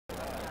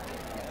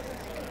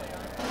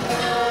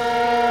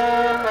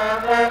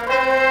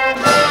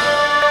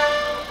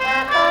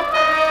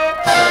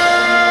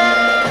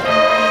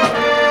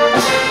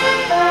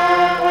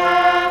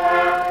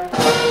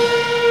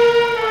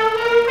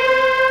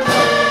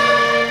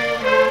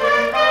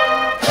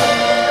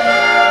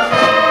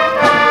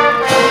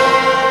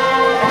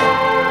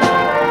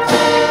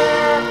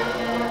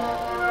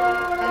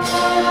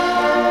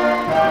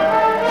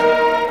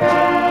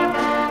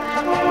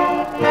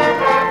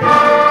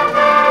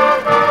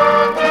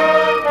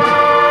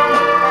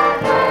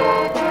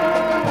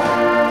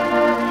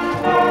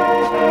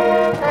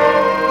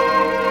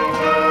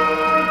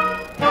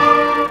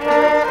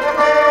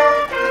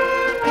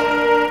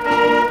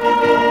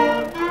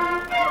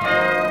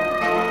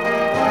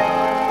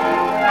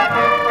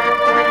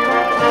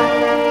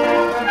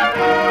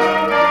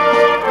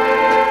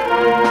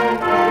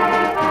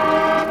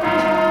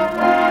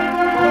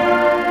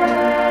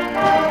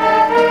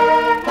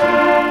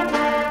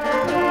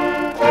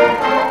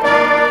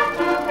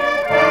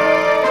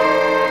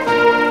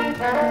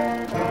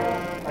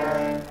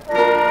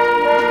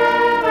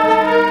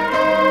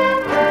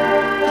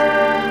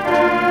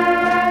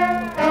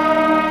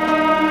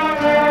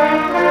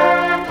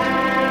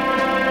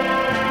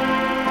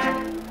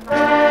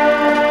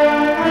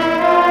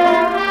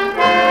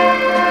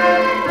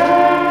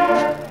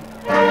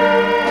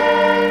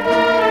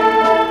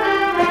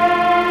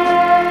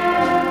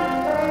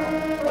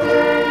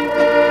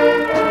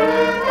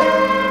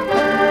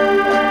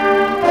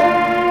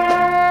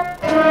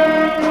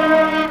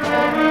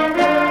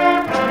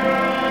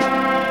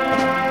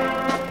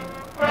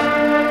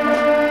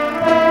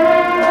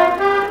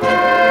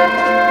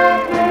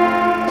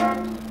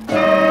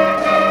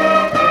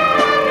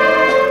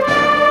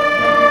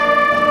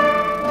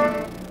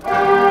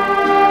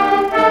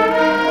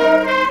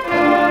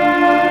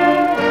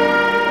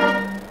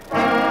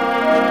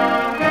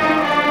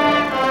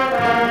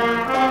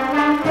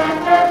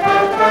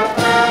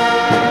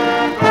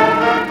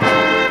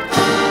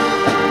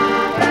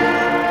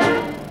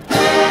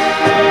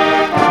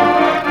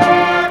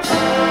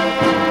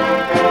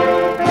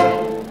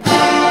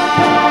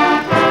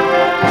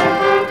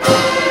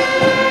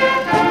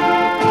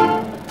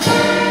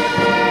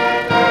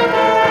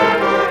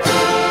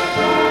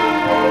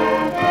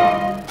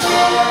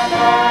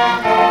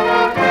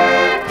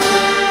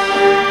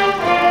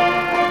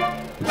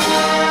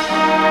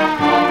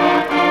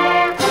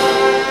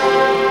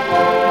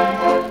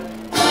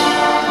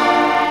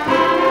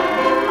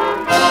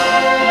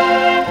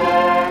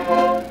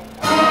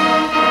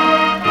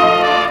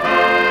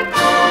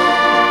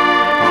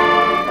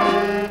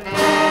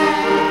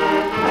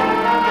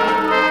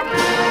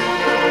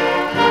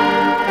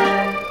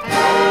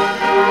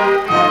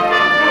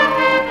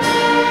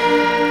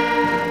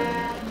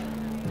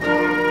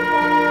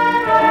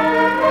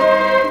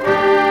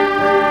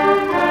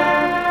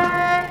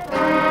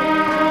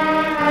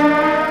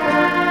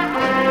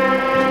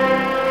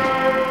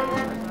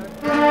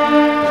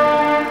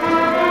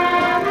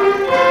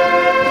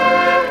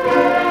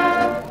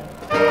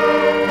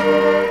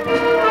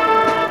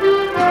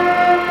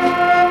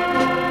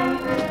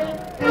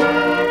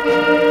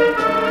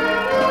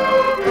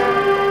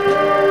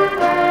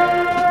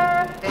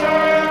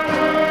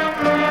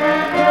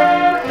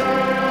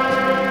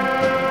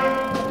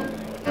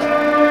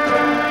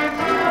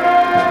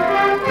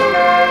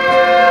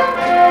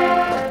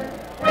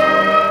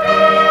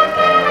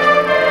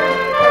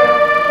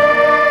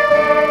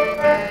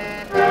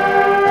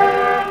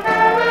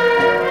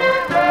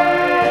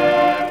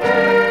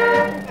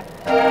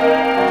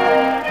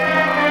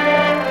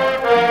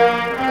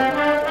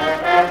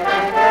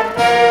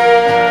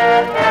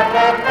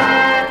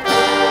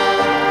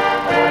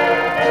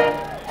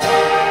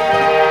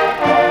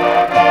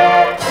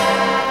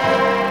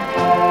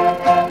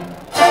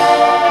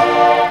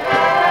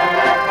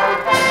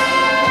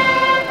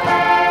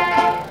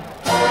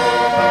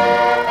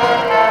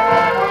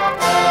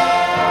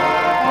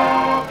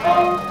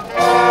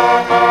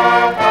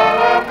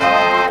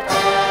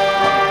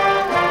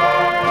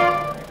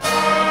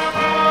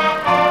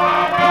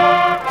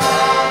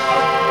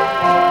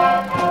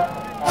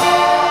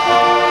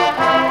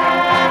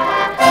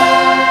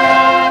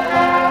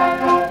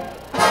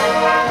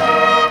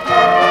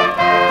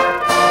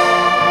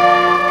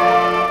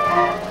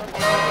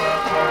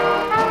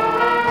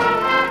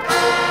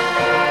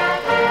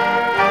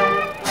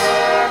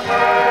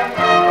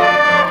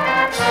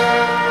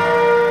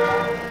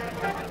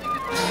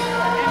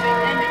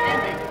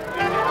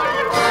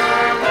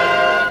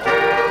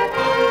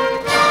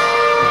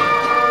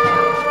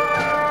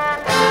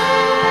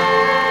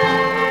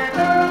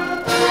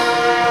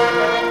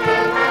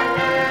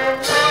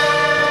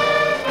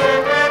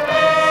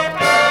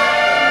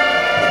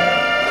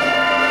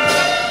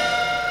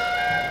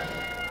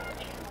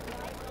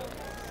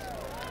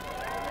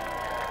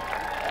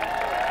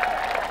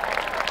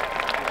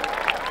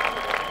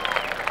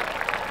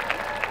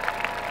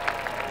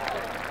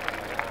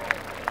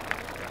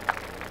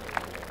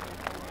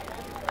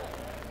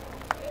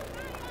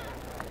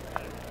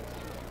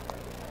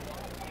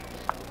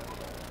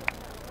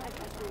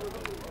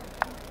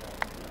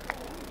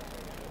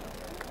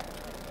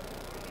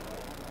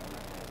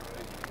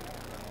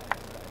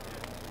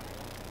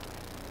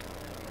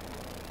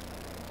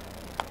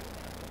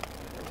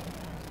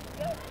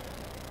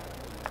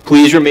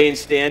Please remain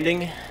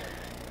standing,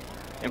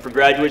 and for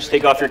graduates,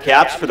 take off your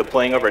caps for the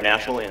playing of our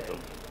national anthem.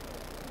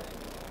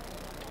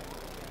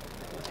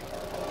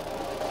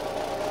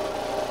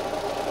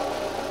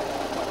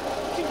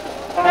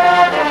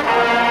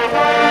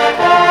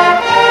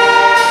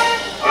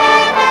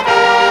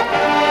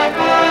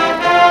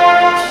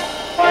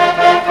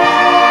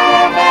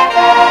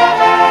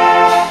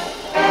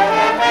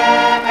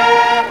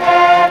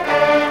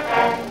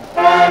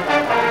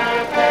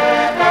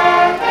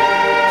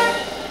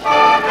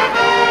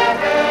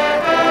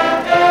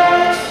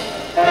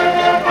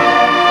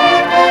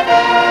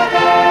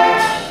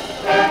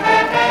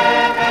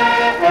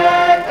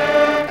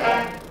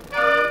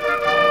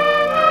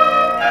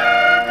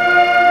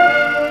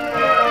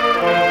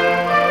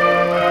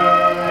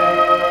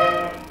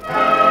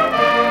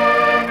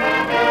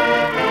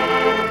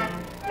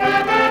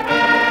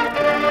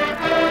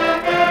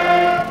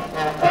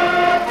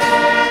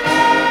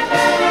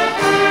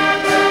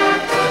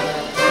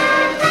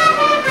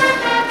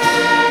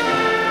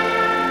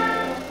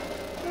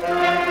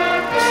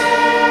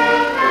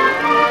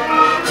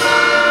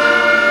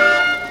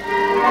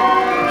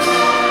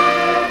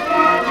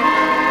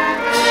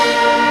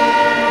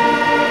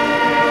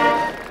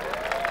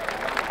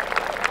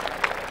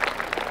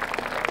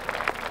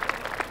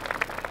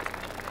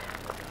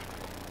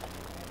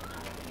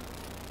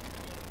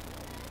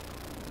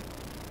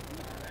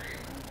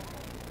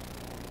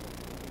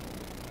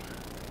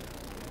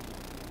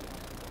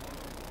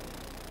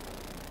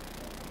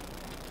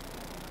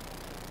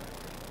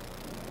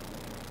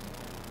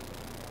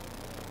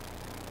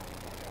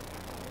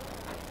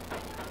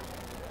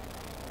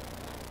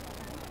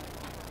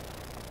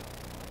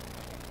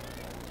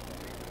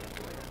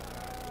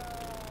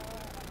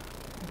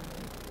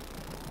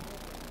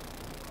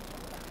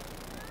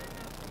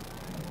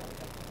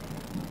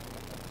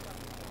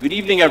 Good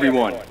evening,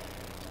 everyone,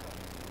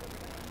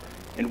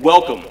 and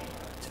welcome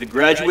to the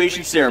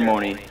graduation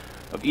ceremony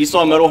of East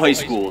Long Meadow High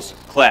School's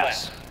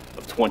class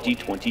of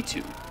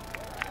 2022.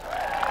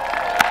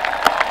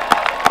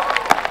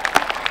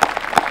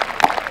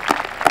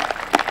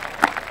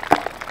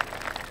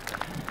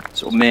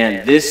 So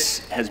man,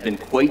 this has been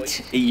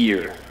quite a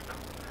year.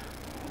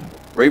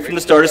 Right from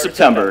the start of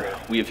September,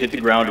 we have hit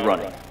the ground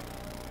running.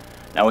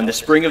 Now in the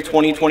spring of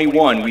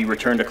 2021, we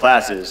returned to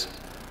classes,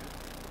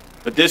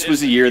 but this was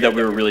the year that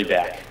we were really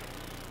back.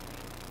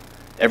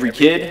 Every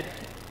kid,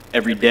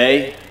 every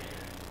day,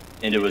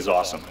 and it was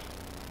awesome.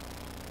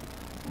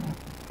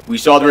 We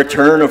saw the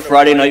return of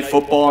Friday night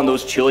football on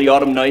those chilly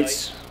autumn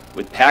nights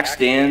with packed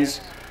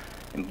stands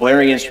and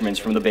blaring instruments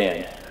from the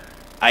band.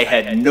 I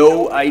had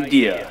no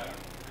idea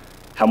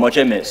how much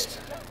I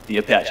missed the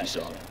Apache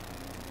song.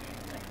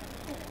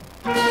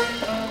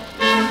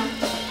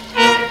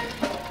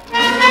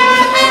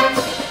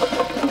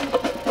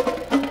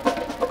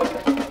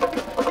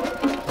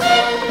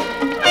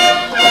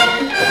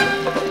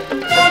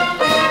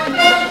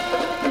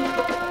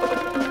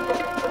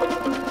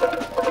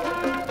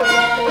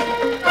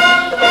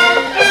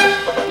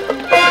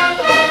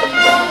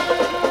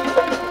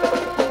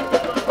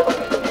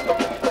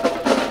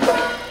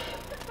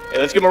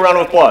 Let's give him a round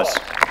of applause.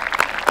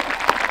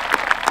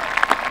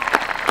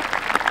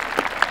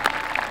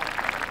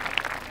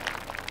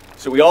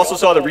 So we also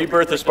saw the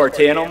rebirth of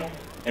Spartanum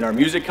and our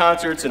music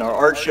concerts and our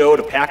art show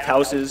to packed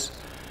houses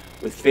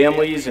with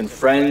families and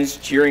friends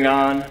cheering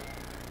on,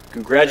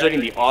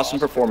 congratulating the awesome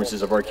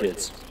performances of our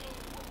kids.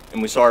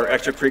 And we saw our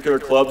extracurricular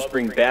clubs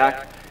bring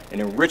back an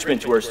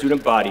enrichment to our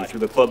student body through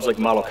the clubs like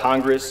Model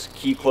Congress,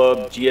 Key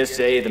Club,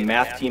 GSA, the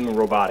math team, and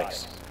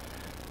robotics.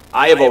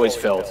 I have always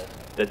felt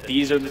that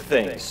these are the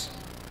things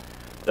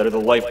that are the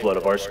lifeblood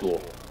of our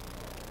school.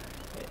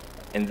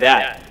 And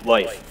that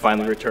life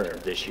finally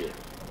returned this year.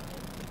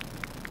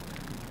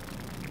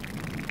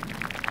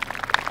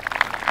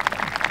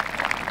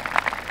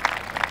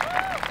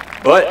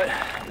 But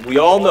we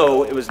all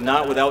know it was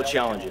not without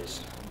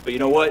challenges. But you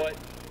know what?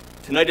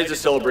 Tonight is a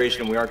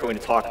celebration, and we aren't going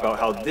to talk about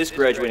how this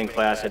graduating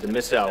class had to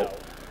miss out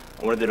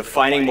on one of the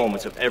defining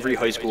moments of every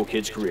high school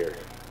kid's career,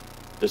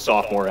 the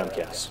sophomore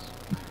MCAS.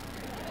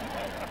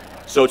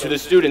 So to the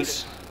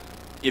students,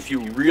 if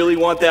you really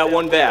want that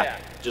one back,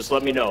 just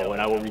let me know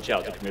and I will reach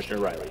out to Commissioner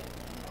Riley.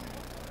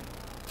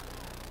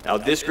 Now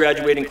this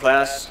graduating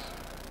class,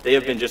 they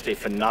have been just a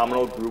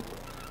phenomenal group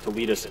to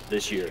lead us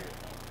this year.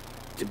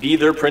 To be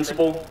their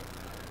principal,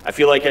 I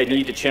feel like I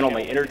need to channel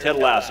my inner Ted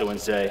Lasso and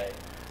say,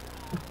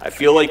 I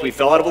feel like we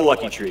fell out of a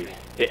lucky tree,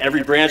 hit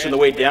every branch on the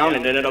way down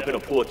and ended up in a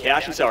pool of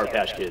cash and Sour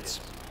Patch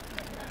Kids.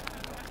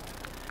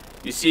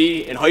 You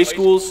see, in high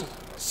schools,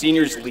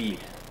 seniors lead.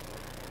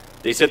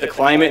 They set the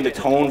climate and the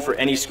tone for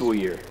any school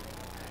year.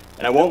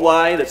 And I won't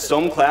lie that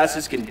some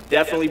classes can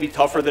definitely be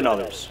tougher than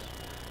others.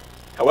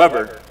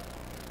 However,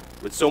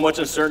 with so much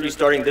uncertainty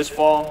starting this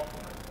fall,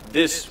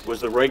 this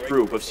was the right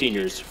group of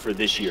seniors for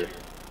this year.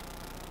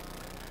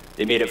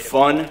 They made it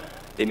fun,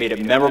 they made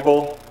it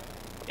memorable,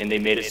 and they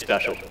made it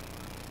special.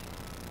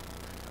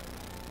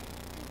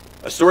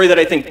 A story that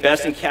I think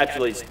best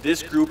encapsulates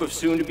this group of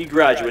soon-to-be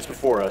graduates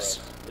before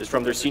us is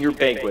from their senior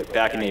banquet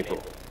back in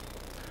April.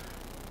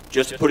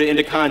 Just to put it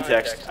into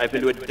context, I've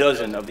been to a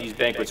dozen of these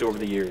banquets over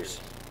the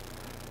years.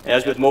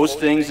 As with most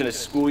things in a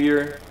school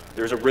year,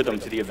 there's a rhythm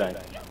to the event.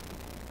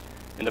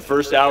 In the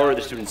first hour,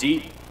 the students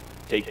eat,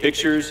 take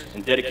pictures,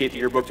 and dedicate the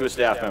yearbook to a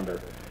staff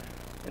member.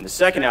 In the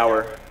second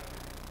hour,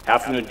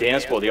 half of them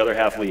dance while the other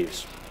half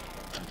leaves.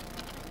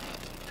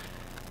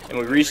 And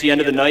when we reach the end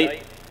of the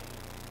night,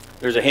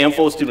 there's a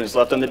handful of students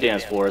left on the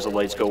dance floor as the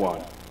lights go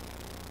on.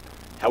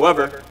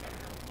 However,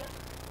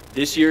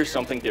 this year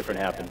something different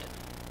happened.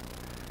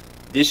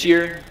 This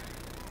year,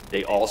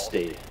 they all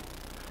stayed.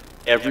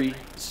 Every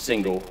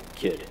single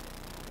kid.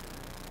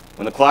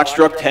 When the clock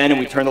struck 10 and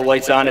we turned the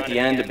lights on at the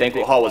end, the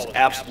banquet hall was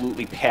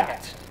absolutely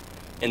packed,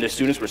 and the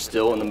students were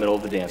still in the middle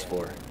of the dance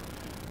floor.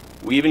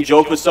 We even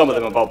joked with some of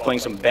them about playing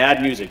some bad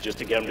music just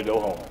to get them to go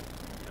home.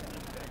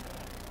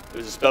 It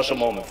was a special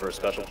moment for a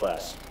special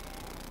class.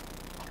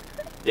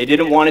 They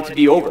didn't want it to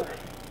be over,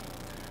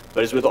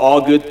 but as with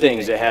all good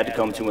things, it had to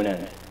come to an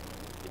end.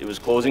 It was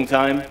closing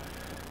time,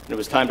 and it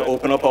was time to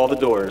open up all the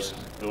doors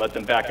and let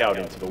them back out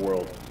into the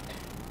world.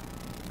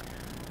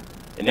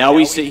 And now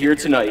we sit here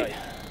tonight,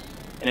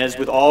 and as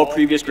with all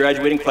previous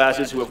graduating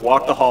classes who have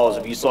walked the halls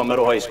of East Long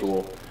Meadow High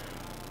School,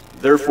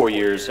 their 4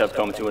 years have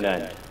come to an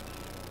end.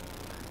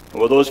 And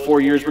while those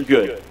 4 years were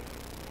good,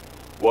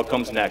 what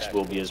comes next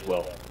will be as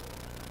well.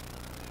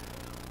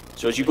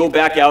 So as you go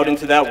back out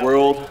into that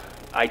world,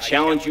 I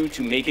challenge you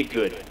to make it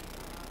good.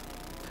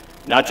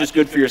 Not just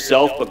good for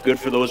yourself, but good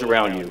for those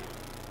around you.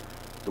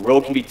 The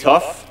world can be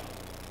tough,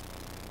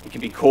 it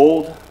can be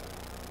cold,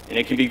 and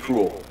it can be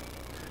cruel.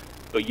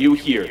 But you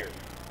here,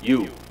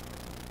 you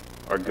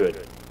are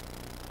good.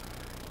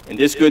 And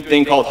this good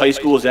thing called high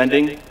school is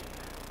ending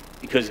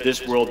because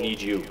this world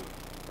needs you.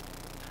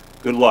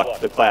 Good luck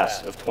to the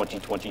class of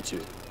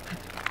 2022.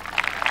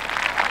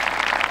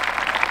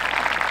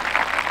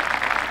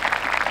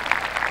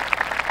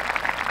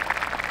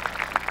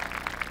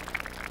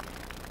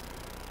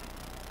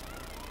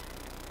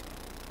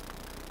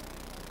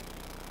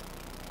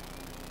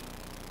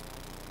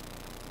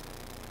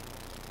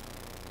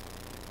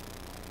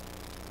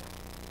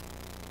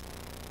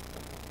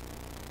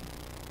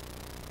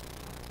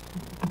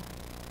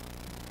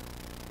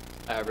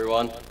 Hi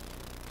everyone.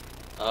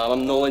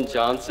 I'm Nolan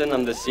Johnson.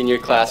 I'm the senior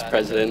class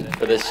president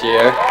for this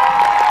year.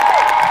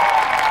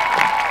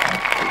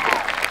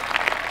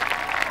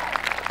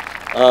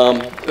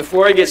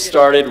 Before I get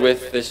started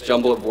with this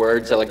jumble of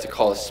words I like to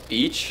call a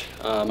speech,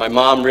 my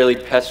mom really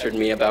pestered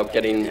me about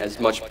getting as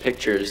much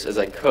pictures as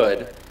I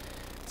could.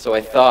 So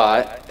I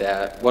thought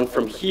that one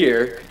from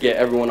here could get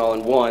everyone all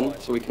in one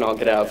so we can all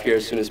get out of here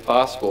as soon as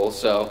possible.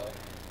 So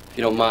if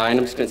you don't mind,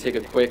 I'm just going to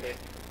take a quick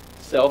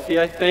selfie,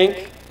 I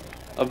think,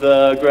 of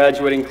the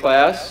graduating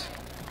class.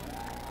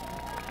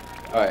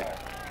 All right,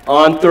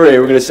 on three,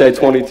 we're gonna say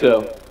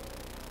 22.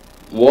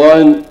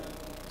 1,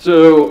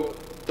 2,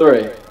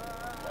 3.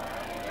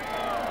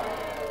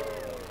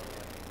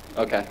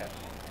 Okay,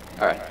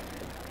 all right.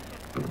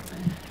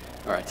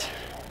 All right.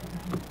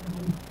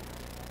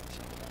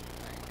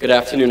 Good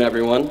afternoon,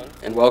 everyone,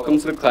 and welcome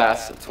to the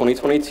class of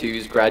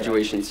 2022's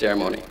graduation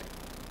ceremony.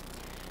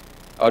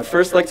 I would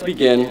first like to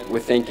begin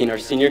with thanking our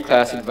senior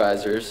class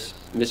advisors,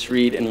 Ms.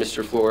 Reed and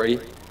Mr. Flory,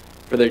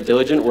 for their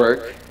diligent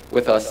work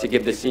with us to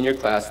give the senior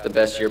class the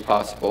best year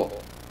possible,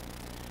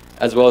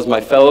 as well as my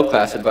fellow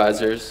class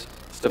advisors,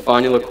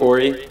 Stefania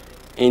LaCory,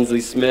 Ainsley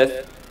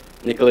Smith,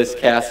 Nicholas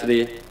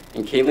Cassidy,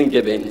 and Caitlin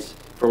Gibbons,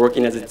 for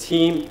working as a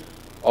team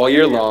all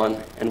year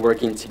long and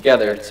working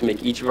together to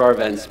make each of our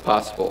events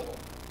possible.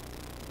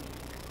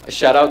 A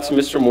shout out to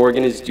Mr.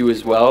 Morgan is due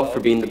as well for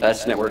being the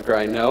best networker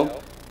I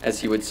know, as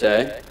he would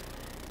say,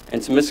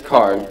 and to Ms.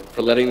 Card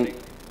for letting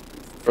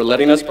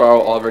us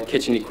borrow all of our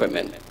kitchen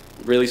equipment.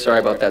 Really sorry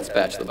about that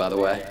spatula, by the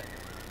way.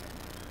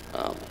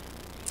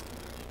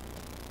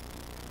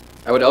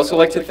 I would also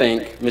like to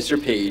thank Mr.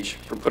 Page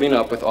for putting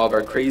up with all of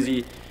our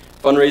crazy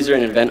fundraiser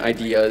and event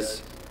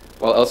ideas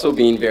while also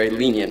being very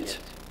lenient.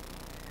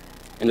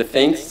 And a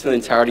thanks to the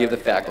entirety of the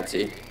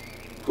faculty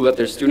who let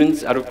their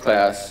students out of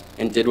class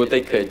and did what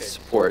they could to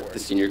support the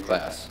senior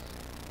class.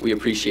 We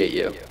appreciate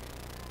you.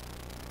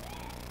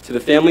 To the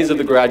families of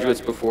the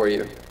graduates before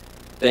you,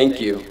 thank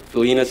you for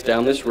leading us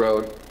down this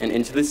road and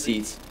into the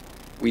seats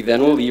we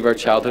then will leave our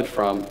childhood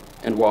from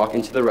and walk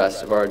into the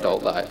rest of our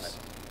adult lives.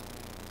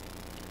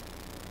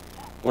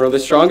 One of the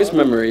strongest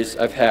memories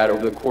I've had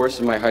over the course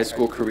of my high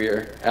school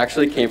career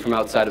actually came from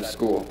outside of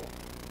school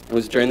and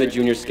was during the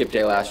junior skip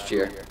day last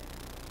year.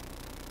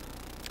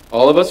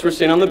 All of us were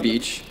sitting on the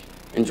beach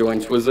enjoying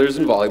Twizzlers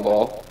and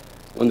volleyball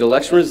when the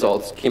election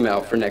results came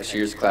out for next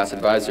year's class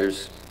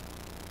advisors.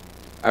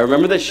 I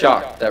remember the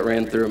shock that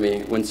ran through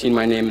me when seeing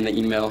my name in the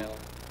email,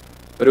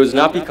 but it was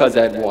not because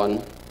I had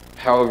won.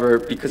 However,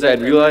 because I had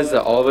realized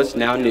that all of us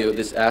now knew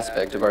this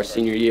aspect of our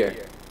senior year,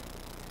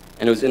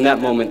 and it was in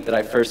that moment that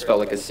I first felt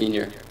like a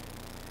senior.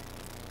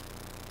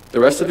 The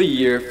rest of the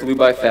year flew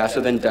by faster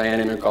than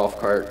Diane in her golf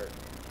cart,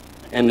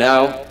 and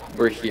now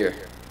we're here,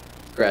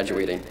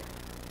 graduating.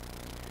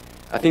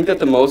 I think that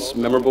the most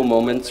memorable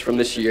moments from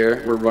this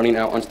year were running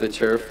out onto the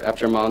turf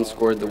after Mom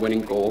scored the winning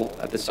goal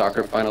at the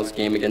soccer finals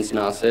game against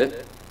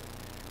Nauset,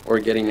 or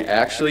getting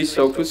actually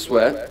soaked with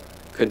sweat,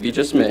 could be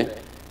just me,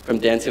 from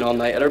dancing all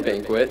night at our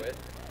banquet,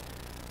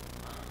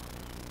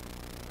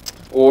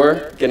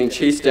 or getting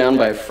chased down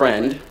by a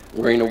friend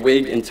wearing a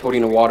wig and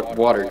toting a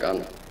water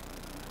gun.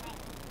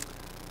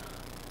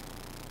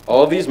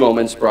 All of these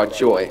moments brought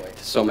joy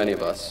to so many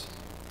of us.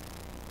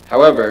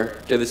 However,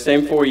 through the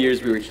same 4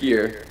 years we were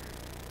here,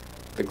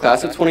 the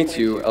class of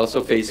 22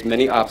 also faced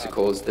many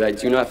obstacles that I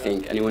do not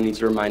think anyone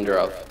needs a reminder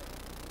of.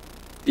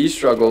 These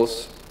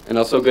struggles, and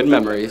also good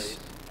memories,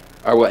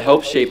 are what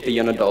help shape the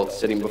young adults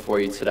sitting before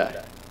you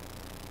today.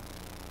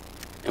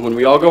 And when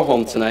we all go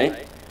home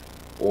tonight,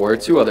 or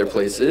to other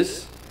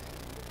places,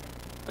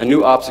 a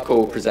new obstacle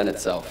will present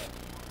itself: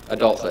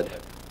 adulthood.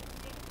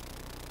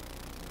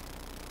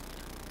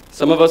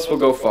 Some of us will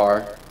go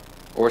far,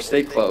 or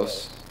stay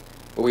close,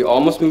 but we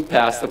almost move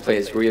past the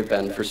place where we have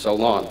been for so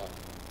long.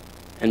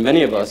 And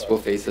many of us will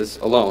face this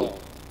alone.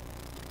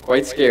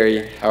 Quite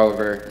scary,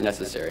 however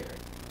necessary.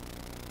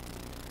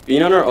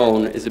 Being on our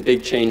own is a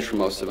big change for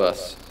most of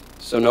us,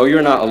 so know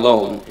you're not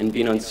alone in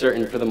being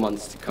uncertain for the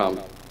months to come.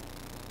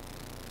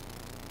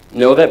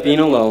 Know that being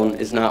alone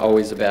is not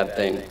always a bad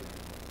thing.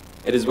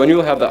 It is when you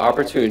will have the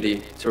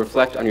opportunity to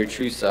reflect on your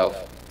true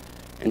self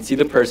and see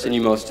the person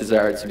you most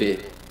desire to be.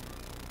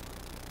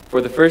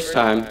 For the first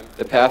time,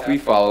 the path we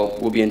follow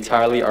will be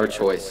entirely our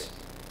choice,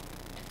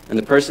 and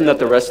the person that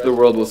the rest of the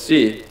world will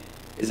see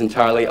is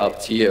entirely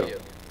up to you.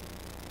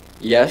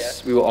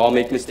 Yes, we will all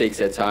make mistakes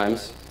at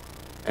times,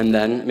 and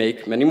then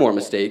make many more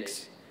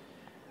mistakes,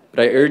 but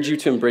I urge you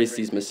to embrace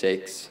these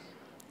mistakes,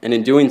 and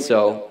in doing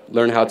so,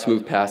 learn how to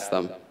move past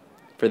them,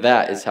 for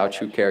that is how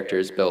true character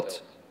is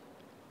built.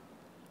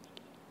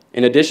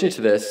 In addition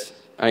to this,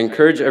 I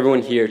encourage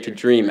everyone here to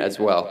dream as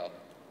well.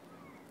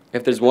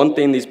 If there's one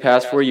thing these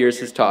past 4 years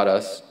has taught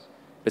us,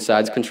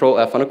 besides Control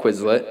F on a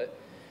Quizlet,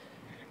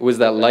 it was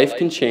that life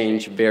can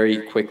change very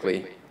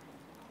quickly.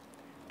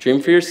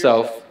 Dream for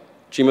yourself,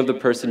 dream of the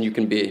person you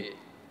can be.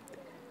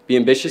 Be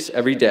ambitious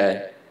every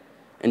day,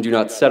 and do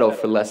not settle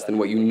for less than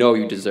what you know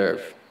you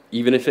deserve,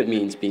 even if it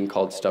means being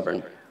called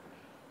stubborn.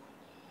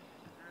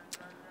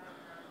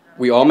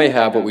 We all may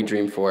have what we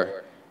dream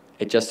for.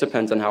 It just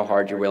depends on how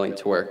hard you're willing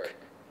to work.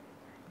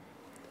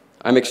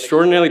 I'm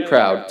extraordinarily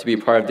proud to be a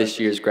part of this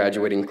year's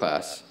graduating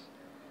class.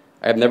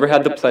 I have never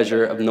had the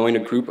pleasure of knowing a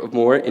group of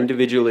more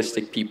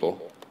individualistic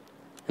people,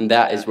 and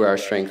that is where our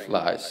strength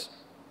lies.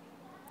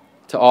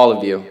 To all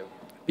of you,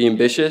 be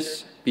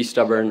ambitious, be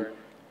stubborn,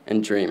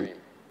 and dream,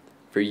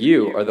 for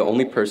you are the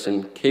only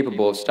person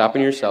capable of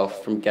stopping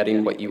yourself from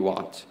getting what you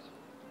want.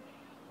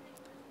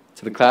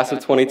 To the class of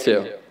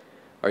 22,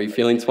 are you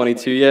feeling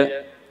 22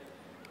 yet?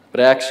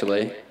 But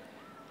actually,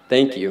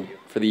 thank you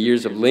for the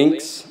years of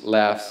links,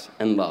 laughs,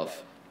 and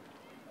love.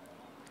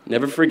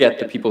 Never forget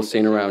the people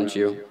sitting around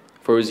you,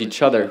 for it was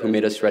each other who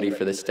made us ready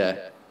for this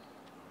day.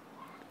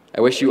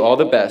 I wish you all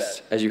the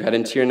best as you head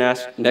into your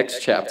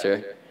next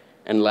chapter,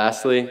 and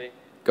lastly,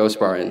 go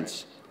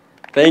Spartans.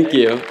 Thank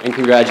you, and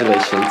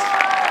congratulations.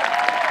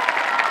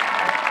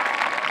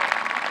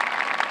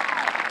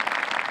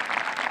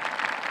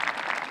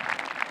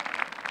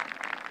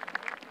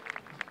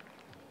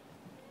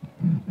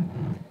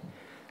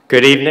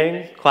 Good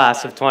evening,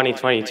 class of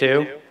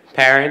 2022,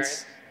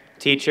 parents,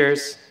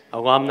 teachers,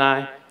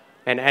 alumni,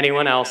 and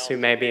anyone else who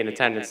may be in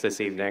attendance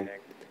this evening.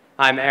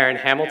 I'm Aaron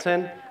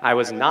Hamilton. I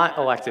was not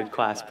elected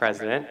class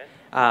president.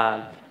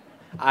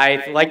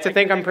 I like to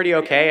think I'm pretty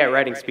okay at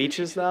writing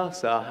speeches, though,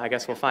 so I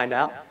guess we'll find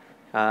out.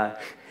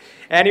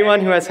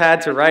 Anyone who has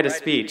had to write a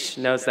speech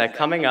knows that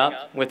coming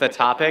up with a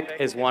topic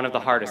is one of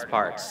the hardest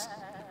parts.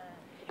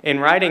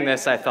 In writing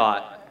this, I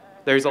thought,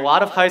 there's a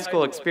lot of high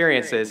school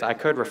experiences I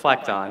could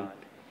reflect on: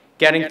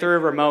 getting through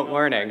remote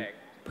learning,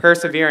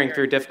 persevering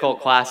through difficult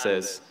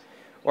classes,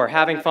 or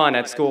having fun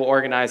at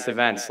school-organized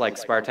events like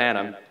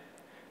Spartanum.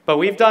 But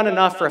we've done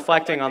enough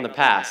reflecting on the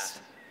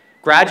past.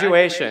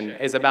 Graduation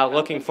is about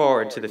looking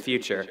forward to the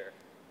future.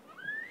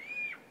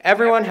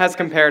 Everyone has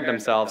compared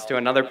themselves to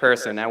another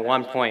person at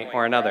one point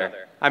or another.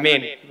 I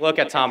mean, look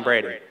at Tom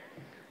Brady.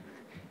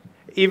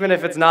 Even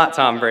if it's not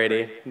Tom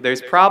Brady,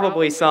 there's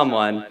probably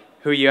someone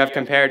who you have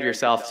compared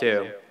yourself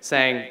to,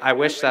 saying, "I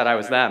wish that I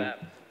was them."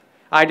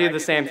 I do the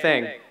same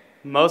thing,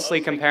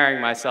 mostly comparing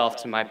myself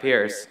to my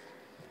peers.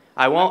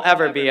 I won't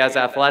ever be as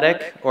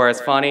athletic or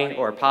as funny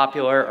or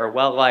popular or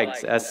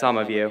well-liked as some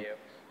of you.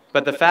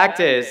 But the fact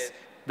is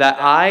that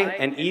I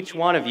and each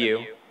one of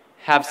you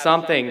have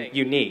something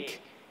unique,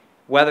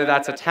 whether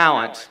that's a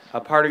talent, a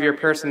part of your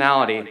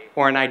personality,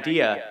 or an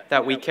idea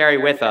that we carry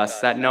with us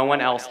that no one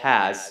else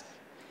has.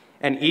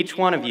 And each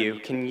one of you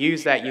can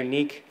use that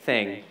unique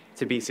thing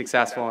to be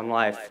successful in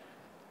life.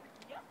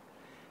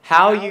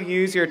 How you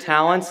use your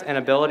talents and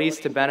abilities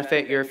to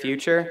benefit your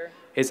future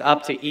is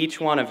up to each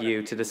one of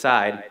you to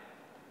decide.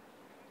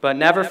 But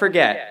never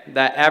forget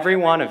that every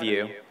one of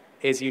you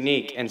is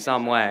unique in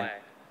some way.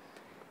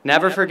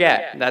 Never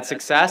forget that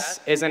success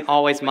isn't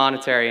always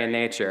monetary in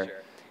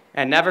nature.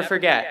 And never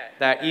forget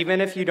that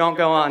even if you don't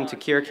go on to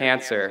cure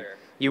cancer,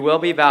 you will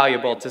be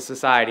valuable to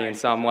society in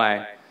some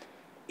way,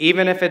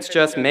 even if it's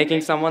just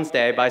making someone's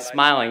day by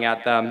smiling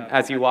at them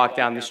as you walk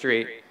down the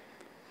street.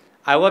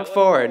 I look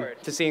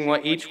forward to seeing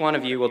what each one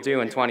of you will do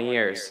in 20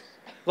 years.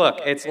 Look,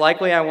 it's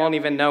likely I won't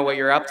even know what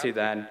you're up to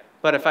then,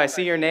 but if I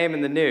see your name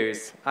in the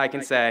news, I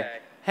can say,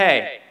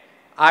 hey,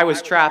 I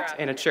was trapped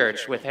in a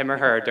church with him or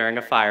her during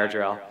a fire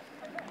drill.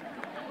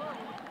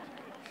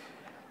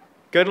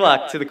 Good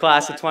luck to the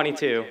class of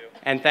 22,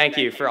 and thank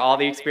you for all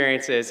the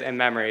experiences and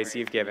memories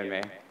you've given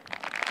me.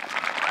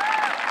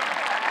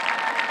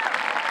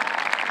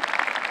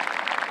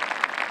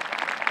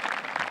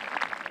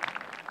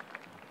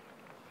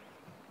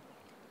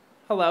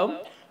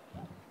 Hello,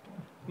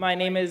 my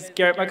name is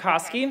Garrett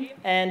McCoskey,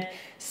 and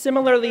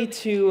similarly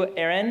to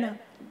Aaron,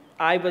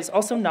 I was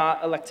also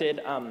not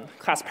elected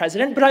class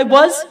president, but I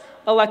was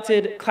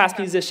elected class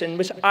musician,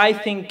 which I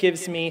think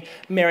gives me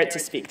merit to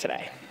speak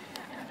today.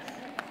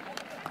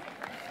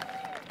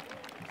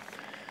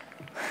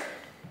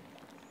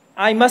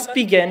 I must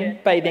begin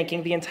by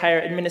thanking the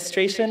entire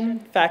administration,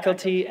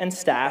 faculty, and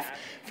staff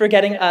for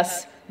getting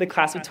us, the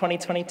class of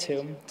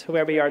 2022, to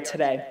where we are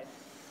today.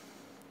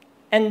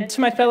 And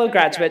to my fellow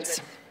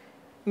graduates,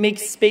 make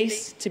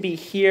space to be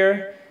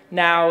here,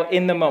 now,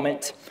 in the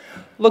moment.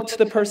 Look to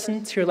the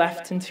person to your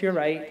left and to your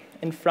right,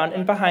 in front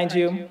and behind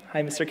you.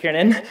 Hi, Mr.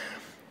 Kiernan.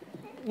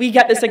 We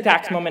get this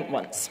exact moment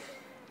once.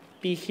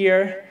 Be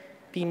here,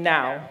 be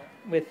now,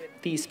 with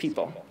these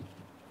people.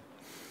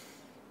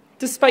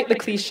 Despite the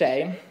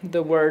cliche,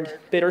 the word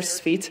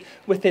bittersweet,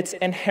 with its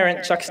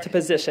inherent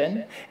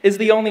juxtaposition, is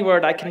the only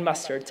word I can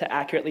muster to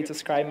accurately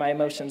describe my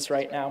emotions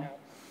right now.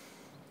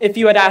 If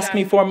you had asked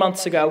me 4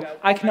 months ago,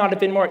 I could not have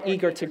been more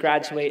eager to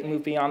graduate and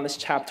move beyond this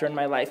chapter in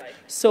my life,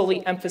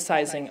 solely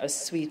emphasizing a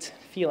sweet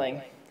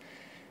feeling.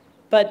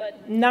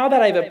 But now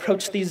that I've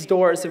approached these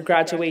doors of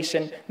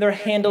graduation, their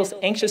handles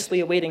anxiously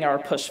awaiting our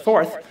push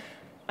forth,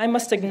 I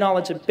must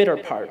acknowledge a bitter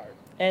part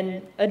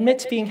and admit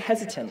to being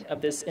hesitant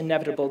of this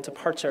inevitable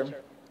departure.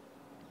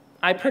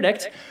 I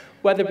predict,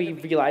 whether we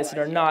realize it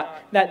or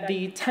not, that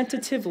the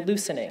tentative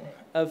loosening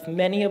of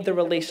many of the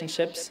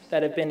relationships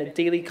that have been a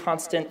daily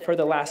constant for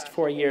the last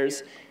 4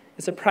 years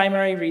is a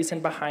primary reason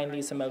behind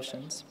these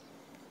emotions.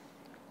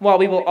 While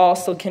we will all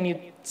still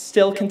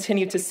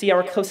continue to see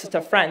our closest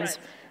of friends,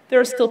 there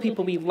are still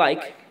people we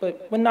like,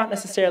 but would not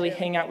necessarily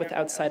hang out with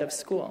outside of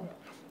school.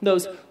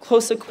 Those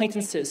close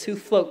acquaintances who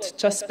float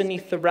just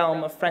beneath the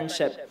realm of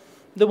friendship,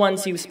 the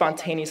ones you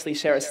spontaneously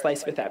share a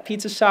slice with at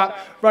pizza shop,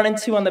 run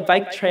into on the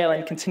bike trail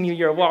and continue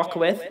your walk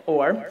with,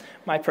 or,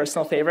 my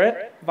personal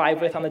favorite,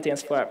 vibe with on the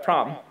dance floor at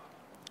prom.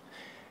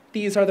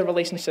 These are the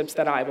relationships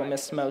that I will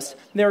miss most.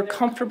 Their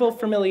comfortable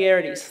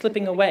familiarity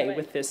slipping away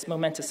with this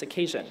momentous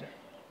occasion.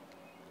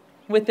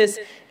 With this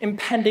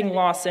impending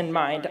loss in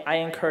mind, I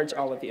encourage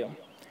all of you.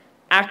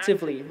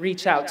 Actively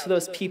reach out to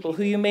those people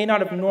who you may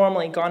not have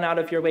normally gone out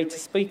of your way to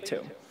speak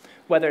to,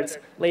 whether it's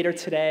later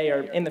today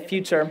or in the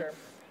future.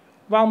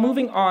 While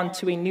moving on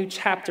to a new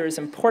chapter is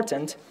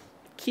important,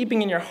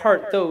 keeping in your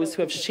heart those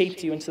who have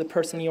shaped you into the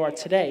person you are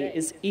today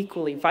is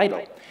equally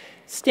vital.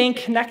 Staying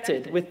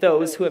connected with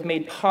those who have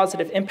made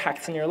positive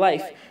impacts in your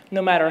life,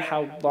 no matter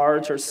how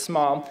large or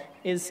small,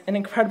 is an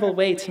incredible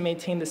way to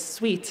maintain the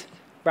sweet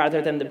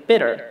rather than the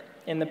bitter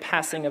in the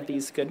passing of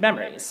these good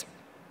memories.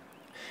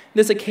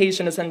 This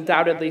occasion is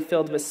undoubtedly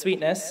filled with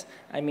sweetness.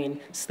 I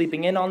mean,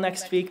 sleeping in all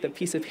next week, the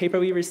piece of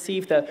paper we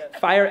received, the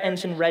fire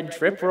engine red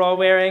drip we're all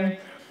wearing.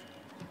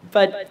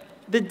 But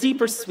the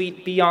deeper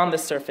sweet beyond the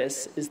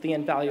surface is the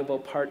invaluable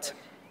part,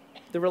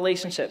 the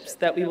relationships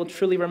that we will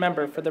truly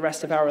remember for the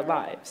rest of our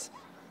lives.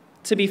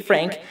 To be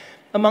frank,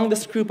 among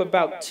this group of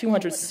about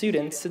 200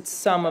 students sits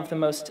some of the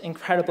most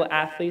incredible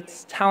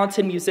athletes,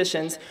 talented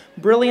musicians,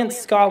 brilliant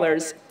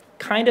scholars,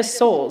 kind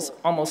souls,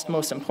 almost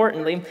most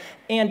importantly,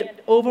 and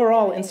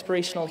overall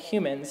inspirational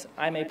humans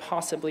I may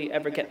possibly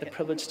ever get the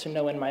privilege to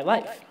know in my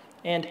life.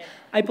 And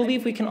I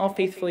believe we can all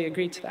faithfully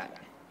agree to that.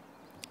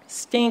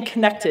 Staying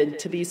connected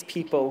to these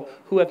people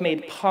who have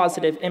made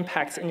positive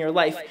impacts in your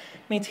life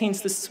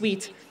maintains the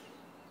sweet,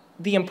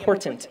 the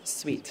important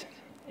sweet,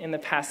 in the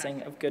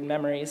passing of good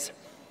memories.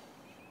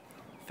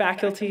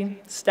 Faculty,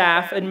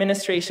 staff,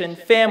 administration,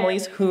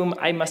 families, whom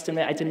I must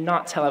admit I did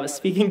not tell I was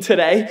speaking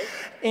today,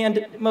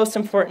 and most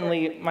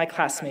importantly, my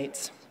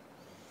classmates.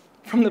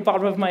 From the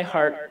bottom of my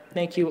heart,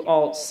 thank you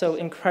all so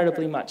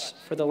incredibly much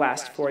for the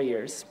last 4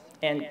 years.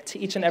 And to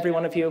each and every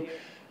one of you,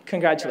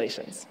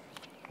 congratulations.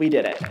 We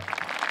did it.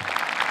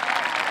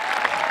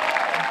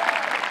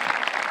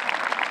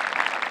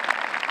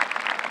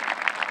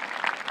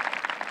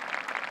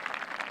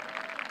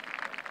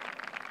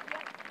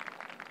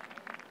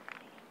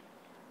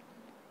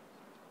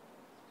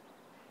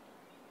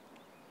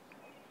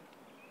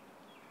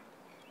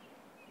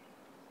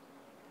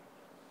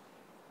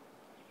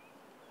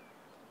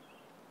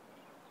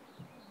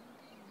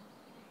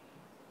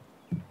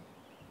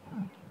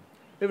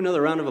 We have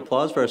another round of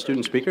applause for our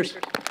student speakers.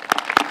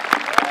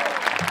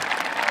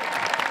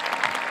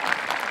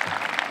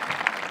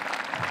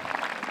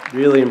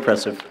 Really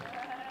impressive.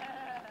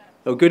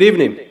 Oh, good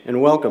evening and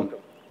welcome.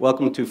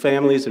 Welcome to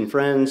families and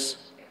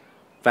friends,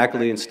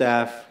 faculty and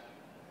staff,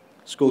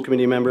 school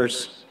committee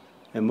members,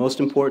 and most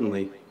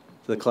importantly,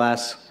 to the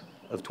class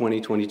of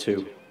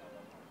 2022.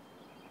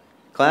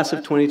 Class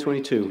of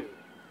 2022,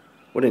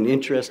 what an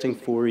interesting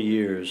 4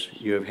 years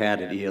you have had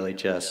at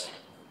ELHS.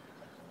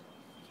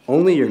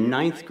 Only your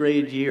 9th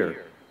grade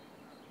year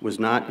was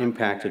not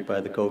impacted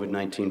by the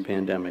COVID-19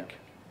 pandemic.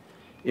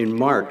 In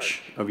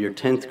March of your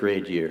 10th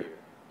grade year,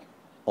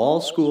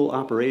 all school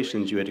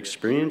operations you had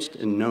experienced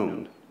and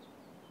known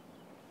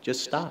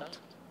just stopped.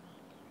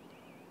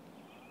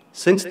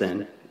 Since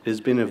then, it has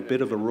been a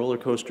bit of a roller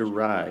coaster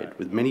ride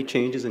with many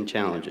changes and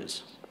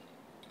challenges.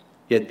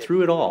 Yet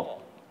through it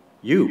all,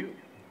 you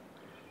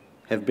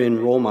have been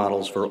role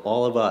models for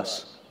all of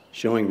us,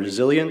 showing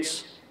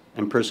resilience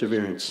and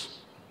perseverance.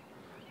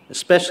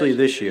 Especially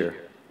this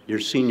year, your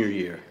senior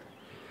year,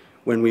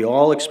 when we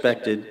all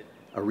expected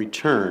a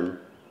return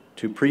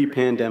to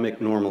pre-pandemic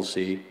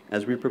normalcy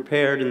as we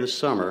prepared in the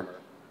summer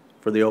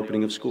for the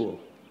opening of school.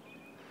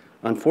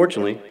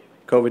 Unfortunately,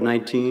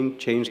 COVID-19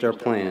 changed our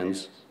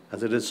plans,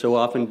 as it has so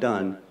often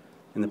done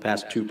in the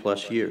past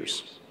 2+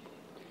 years.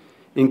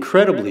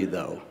 Incredibly,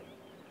 though,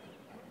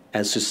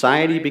 as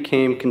society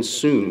became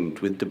consumed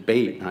with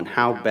debate on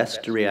how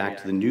best to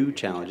react to the new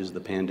challenges of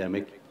the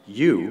pandemic,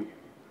 you,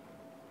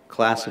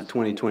 class of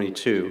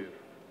 2022,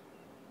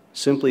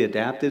 simply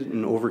adapted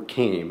and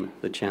overcame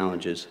the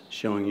challenges,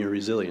 showing your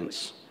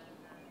resilience.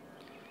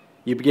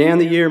 You began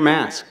the year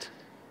masked,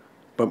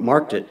 but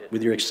marked it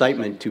with your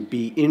excitement to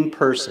be in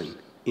person,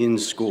 in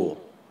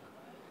school.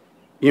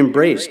 You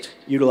embraced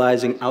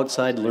utilizing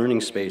outside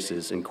learning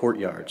spaces and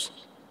courtyards,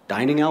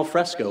 dining al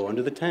fresco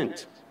under the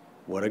tent.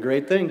 What a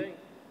great thing.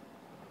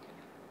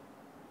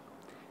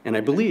 And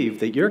I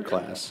believe that your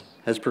class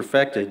has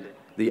perfected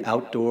the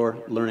outdoor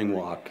learning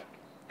walk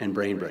and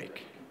brain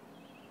break.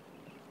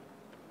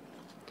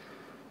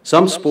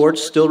 Some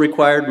sports still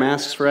required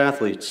masks for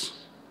athletes,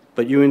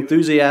 but you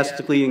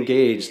enthusiastically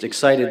engaged,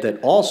 excited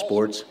that all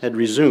sports had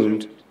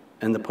resumed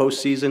and the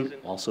postseason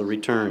also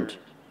returned.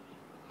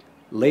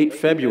 Late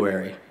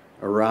February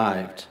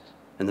arrived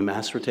and the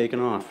masks were taken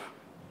off.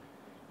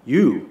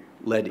 You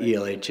led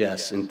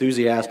ELHS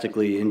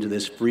enthusiastically into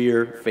this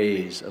freer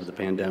phase of the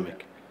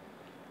pandemic.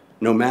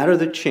 No matter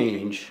the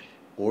change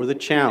or the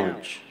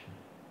challenge,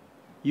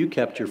 you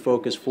kept your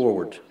focus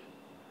forward.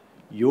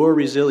 Your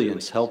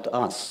resilience helped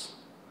us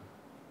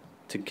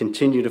to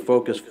continue to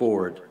focus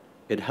forward.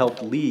 It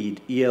helped lead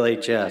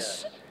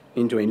ELHS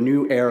into a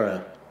new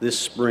era this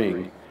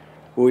spring,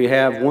 where we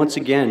have once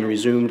again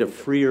resumed a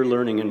freer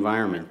learning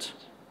environment.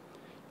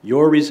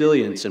 Your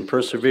resilience and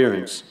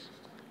perseverance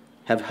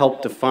have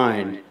helped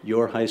define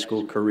your high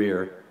school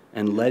career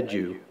and led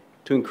you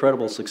to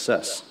incredible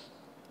success.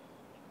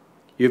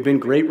 You've been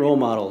great role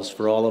models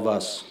for all of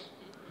us.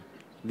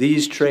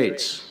 These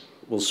traits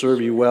will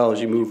serve you well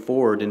as you move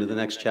forward into the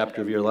next chapter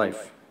of your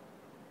life.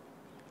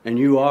 And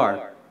you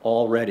are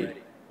all ready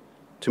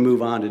to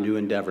move on to new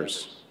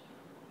endeavors.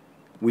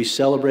 We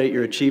celebrate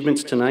your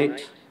achievements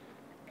tonight,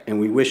 and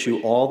we wish you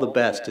all the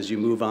best as you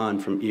move on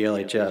from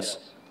ELHS.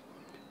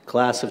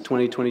 Class of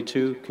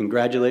 2022,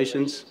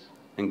 congratulations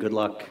and good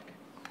luck.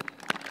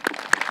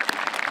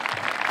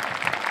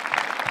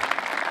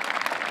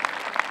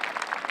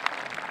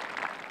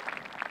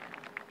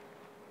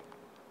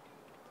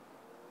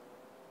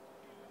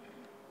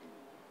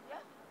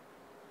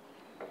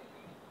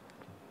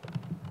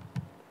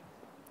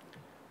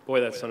 Boy,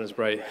 that sun is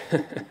bright.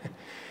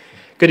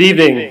 Good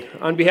evening.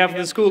 On behalf of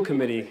the school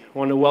committee, I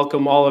want to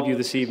welcome all of you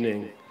this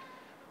evening. I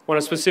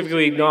want to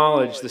specifically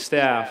acknowledge the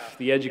staff,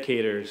 the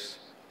educators,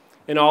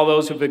 and all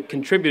those who have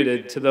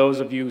contributed to those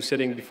of you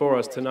sitting before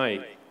us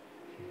tonight.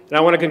 And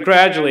I want to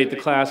congratulate the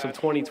class of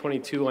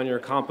 2022 on your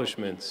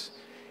accomplishments.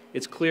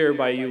 It's clear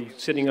by you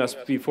sitting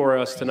before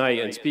us tonight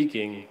and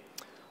speaking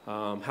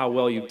how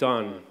well you've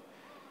done.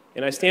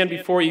 And I stand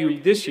before you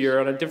this year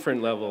on a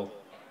different level,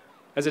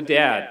 as a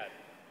dad.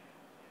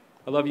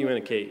 I love you, Anna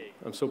Kate.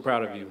 I'm so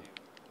proud of you.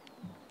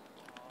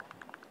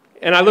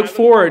 And I look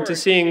forward to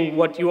seeing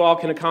what you all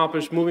can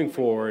accomplish moving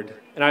forward.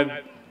 And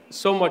I've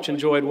so much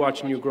enjoyed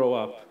watching you grow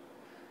up.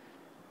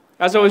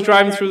 As I was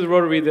driving through the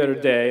Rotary the other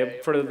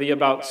day, for the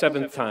about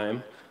 7th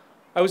time,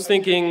 I was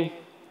thinking,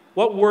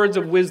 what words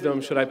of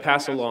wisdom should I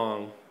pass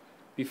along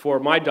before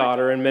my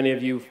daughter and many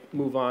of you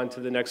move on to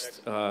the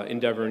next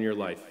endeavor in your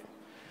life?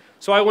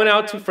 So I went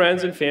out to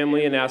friends and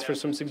family and asked for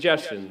some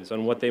suggestions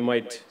on what they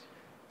might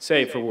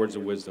say for words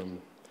of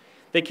wisdom.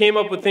 They came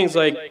up with things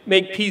like,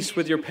 make peace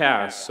with your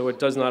past so it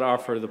does not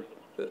affect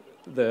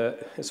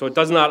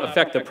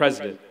the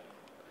present.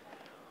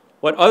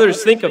 What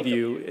others think of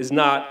you is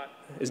none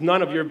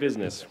of your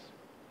business.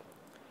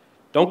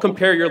 Don't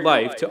compare your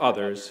life to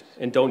others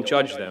and don't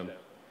judge them.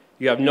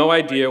 You have no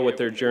idea what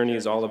their journey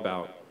is all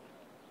about.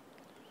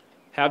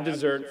 Have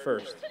dessert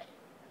first.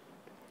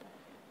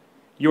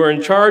 You are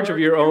in charge of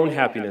your own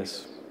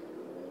happiness.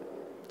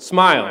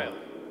 Smile.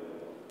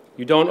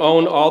 You don't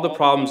own all the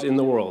problems in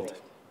the world.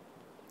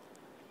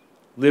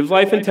 Live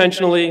life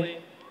intentionally.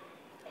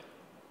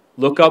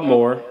 Look up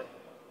more.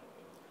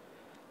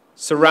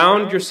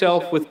 Surround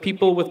yourself with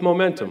people with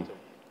momentum.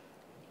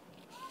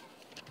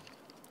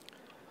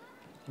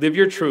 Live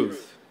your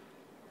truth.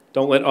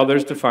 Don't let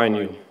others define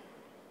you.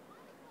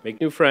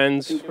 Make new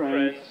friends.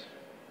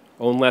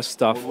 Own less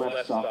stuff.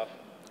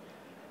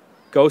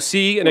 Go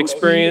see and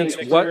experience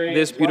what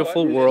this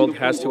beautiful world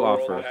has to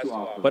offer,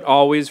 but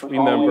always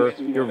remember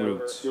your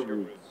roots.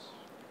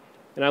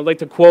 And I'd like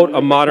to quote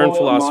a modern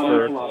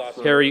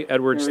philosopher, Harry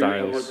Edward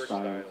Styles.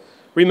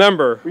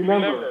 Remember,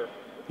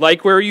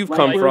 like where you've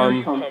come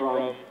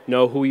from,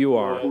 know who you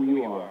are.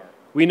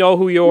 We know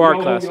who you are,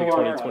 Class of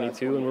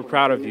 2022, and we're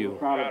proud of you.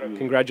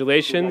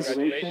 Congratulations,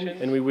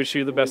 and we wish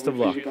you the best of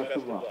luck.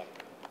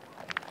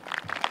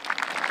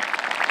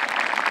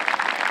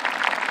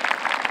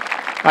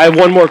 I have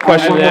one more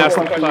question to ask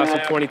the Class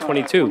of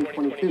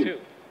 2022.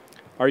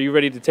 Are you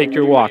ready to take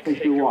your walk?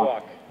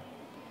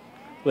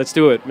 Let's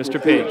do it.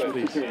 Mr. Page,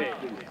 please.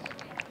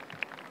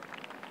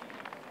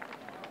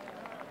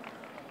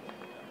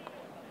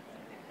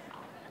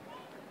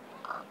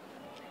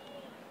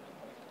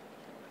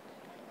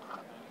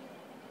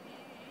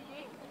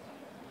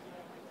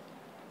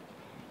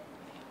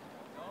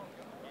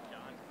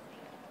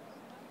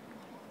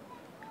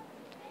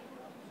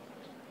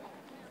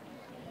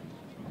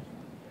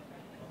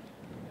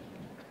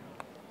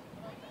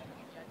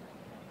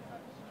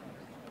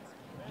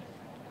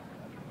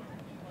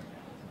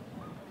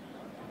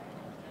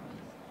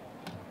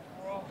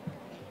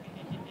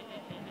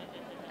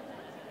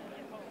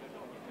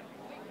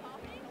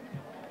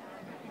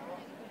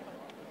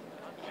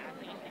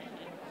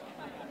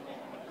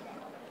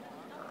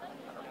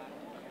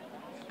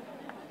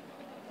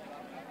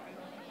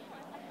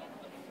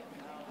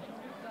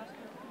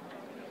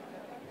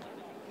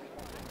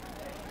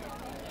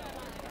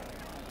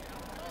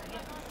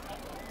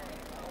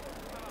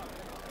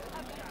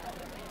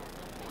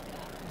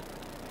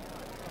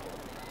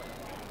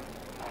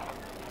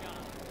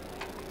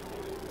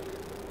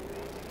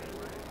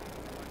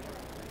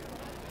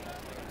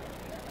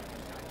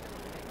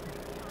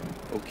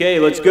 Okay,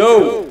 let's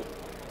go.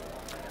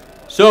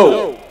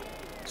 So,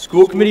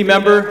 school committee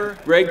member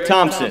Greg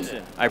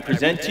Thompson, I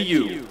present to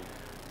you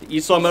the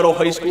East Long Meadow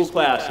High School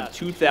class of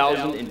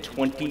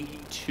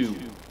 2022.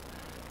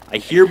 I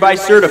hereby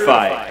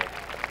certify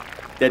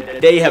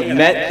that they have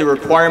met the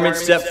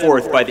requirements set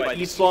forth by the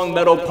East Long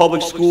Meadow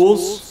Public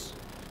Schools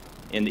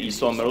and the East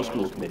Long Meadow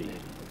School Committee.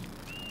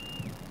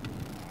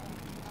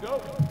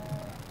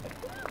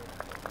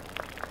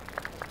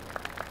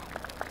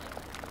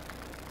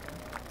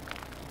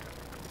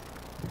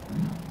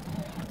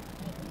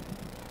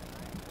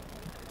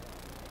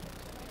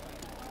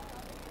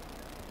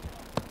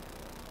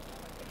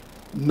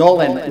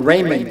 Nolan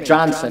Raymond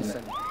Johnson.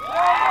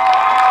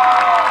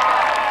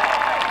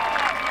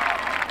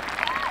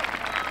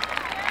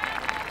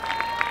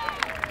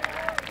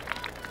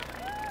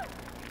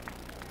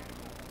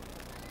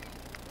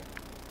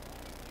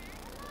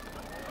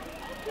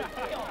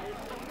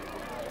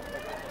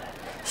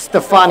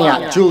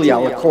 Stefania Julia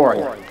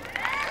LaCour.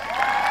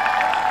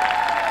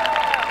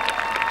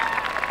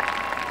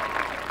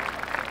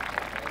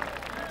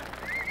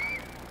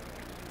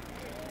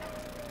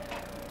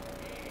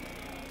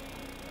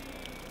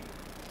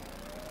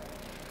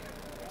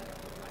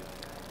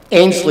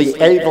 Ainsley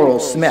Averill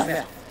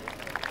Smith.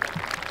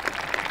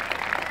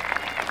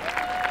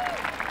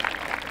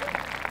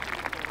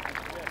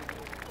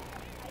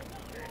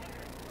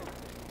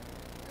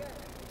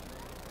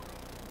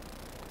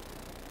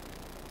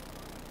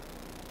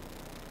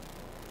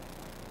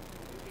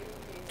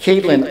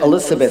 Caitlin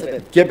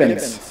Elizabeth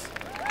Gibbons.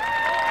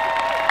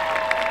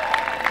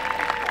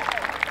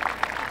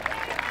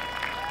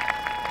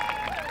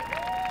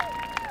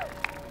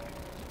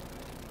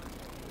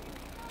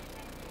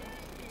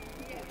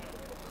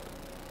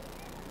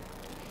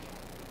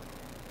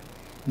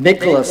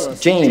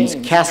 Nicholas James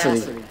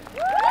Cassidy.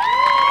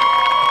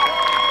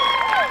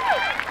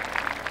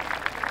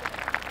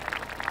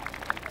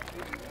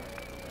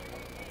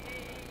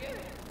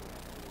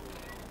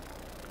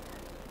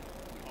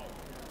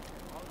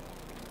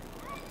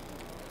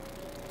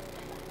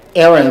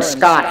 Aaron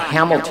Scott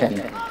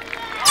Hamilton.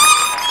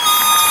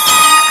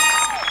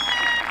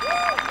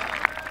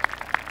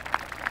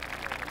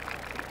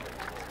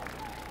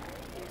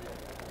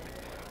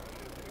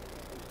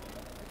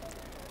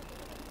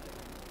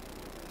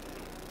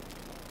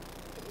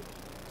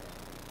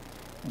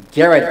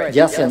 Garrett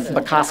Yessen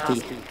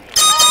McCoskey.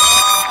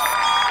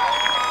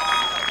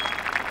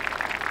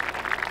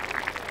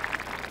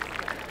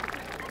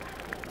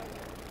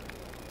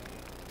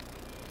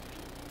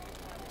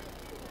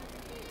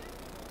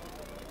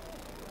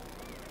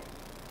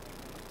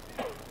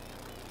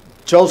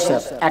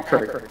 Joseph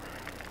Eckert.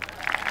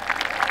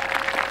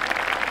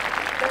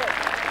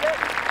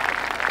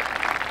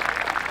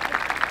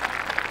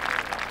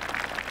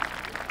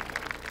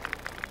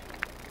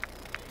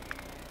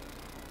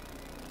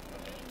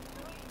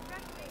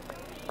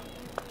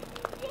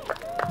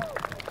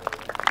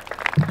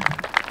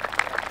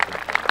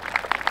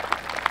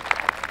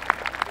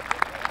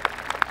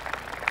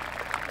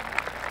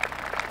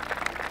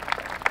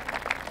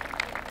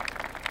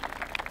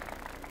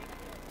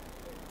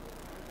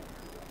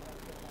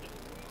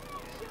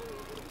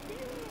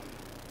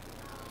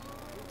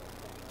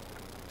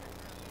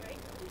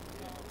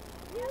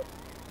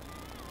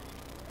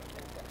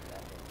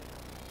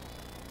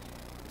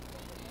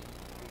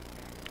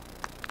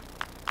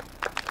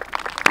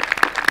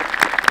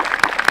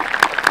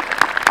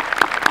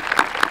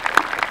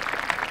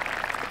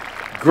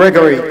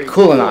 Gregory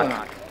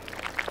Kulinak.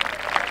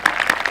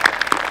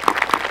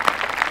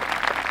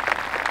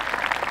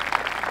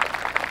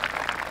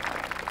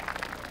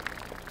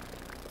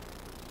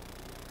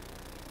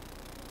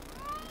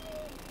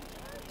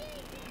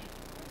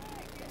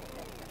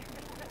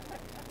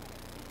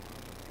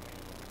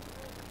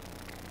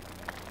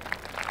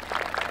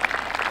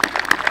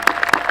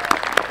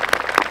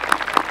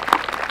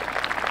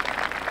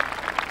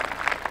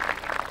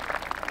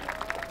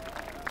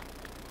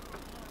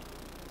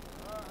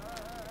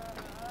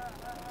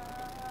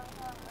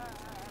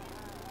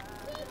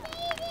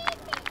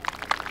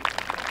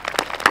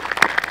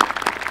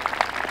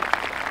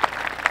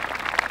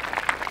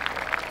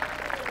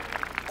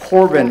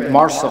 Corbin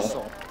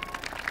Marshall.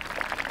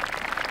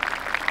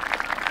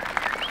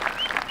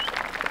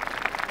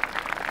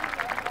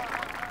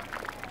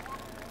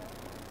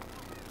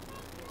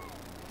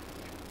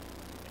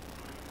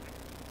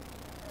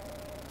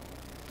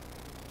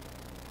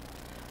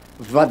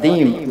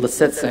 Vadim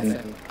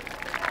Lisitsyn.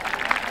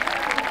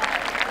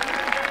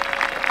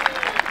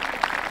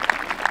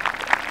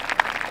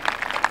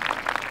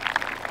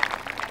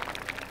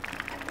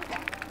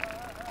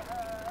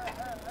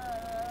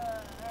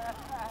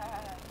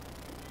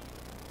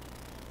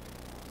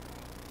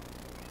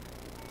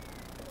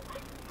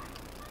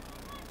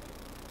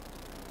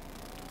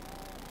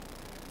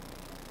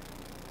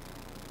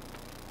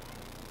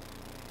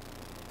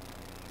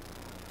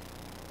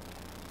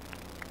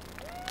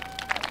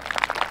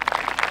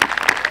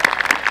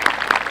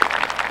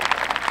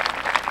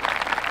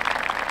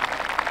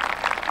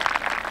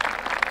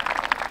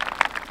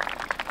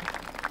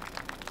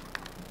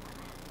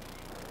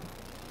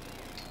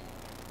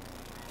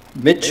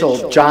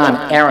 Mitchell John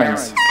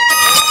Aarons.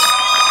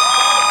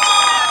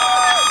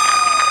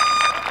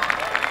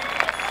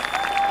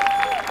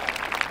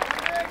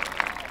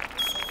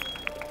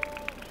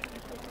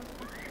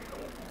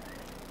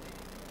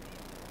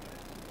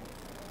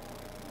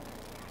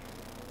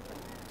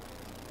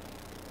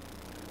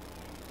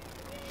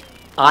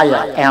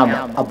 Aya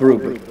M.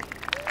 Abrub.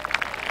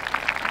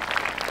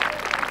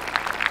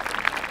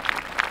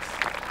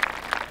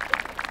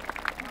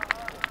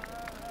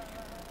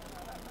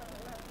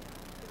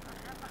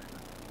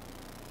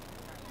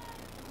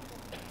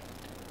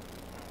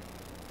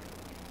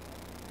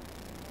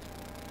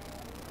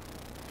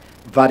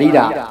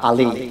 Varida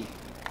Ali.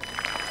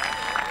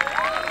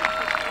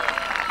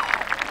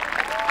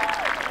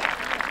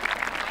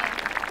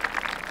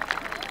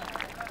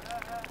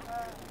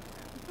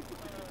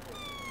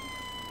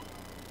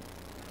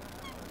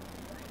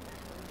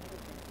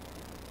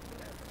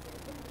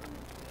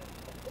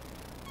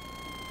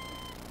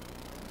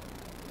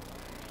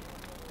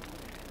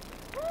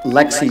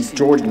 Lexi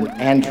Jordan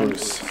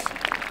Andrews.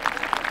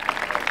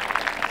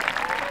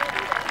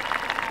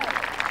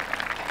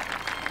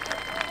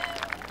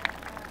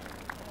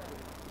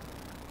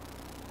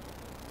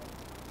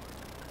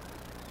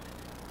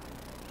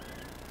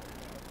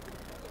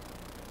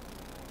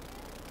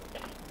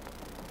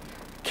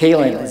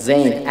 Kaylin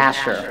Zane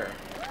Asher.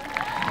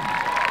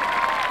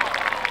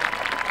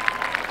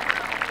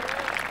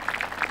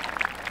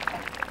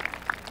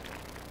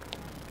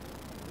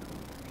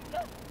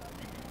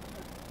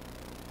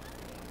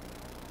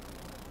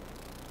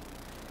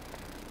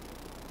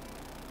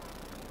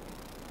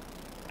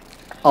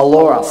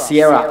 Alora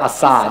Sierra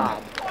Assad.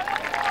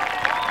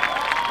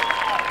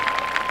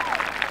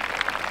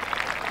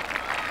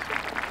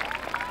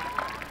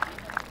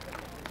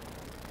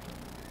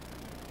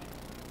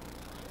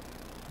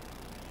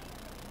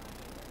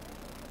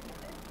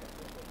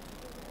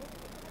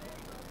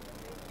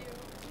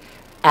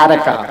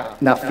 Attica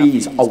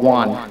Nafiz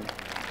Awan.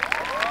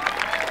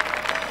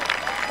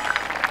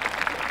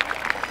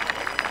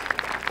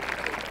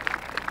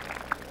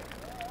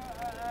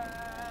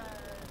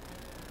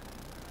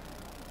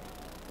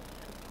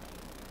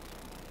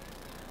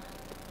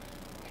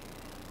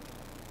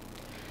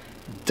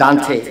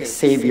 Dante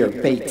Xavier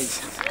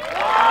Bates.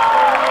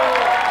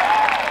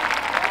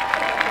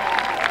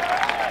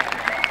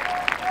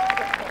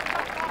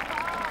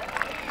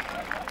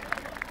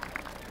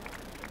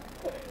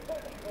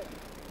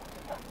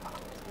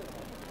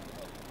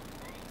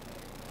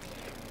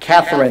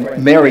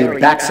 Catherine Mary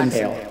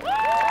Baxendale.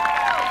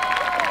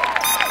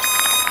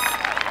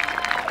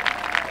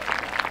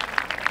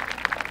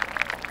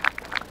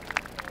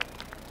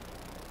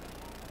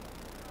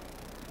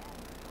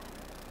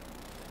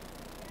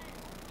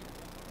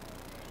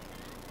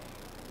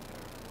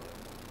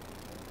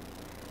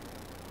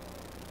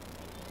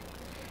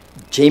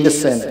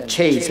 Jameson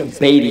Chase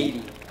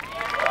Beatty.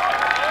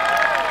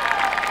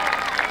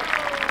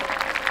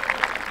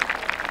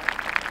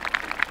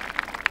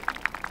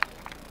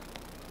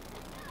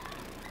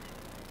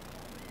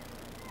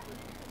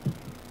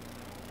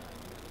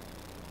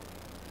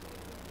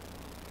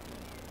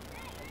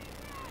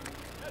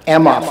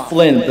 Emma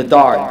Flynn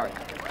Bedard.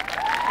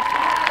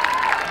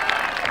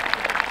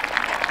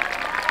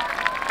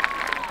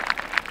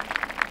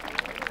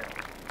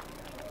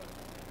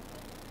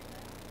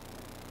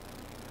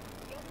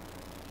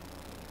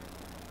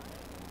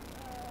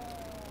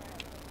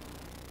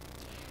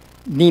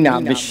 Nina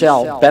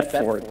Michelle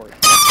Bedford.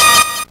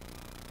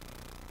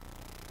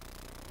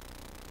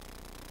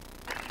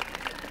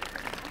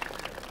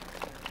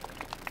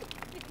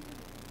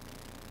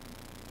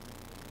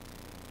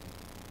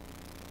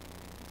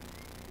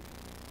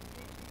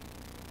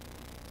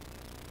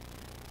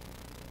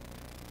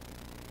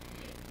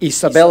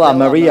 Isabella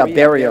Maria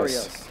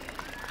Barrios.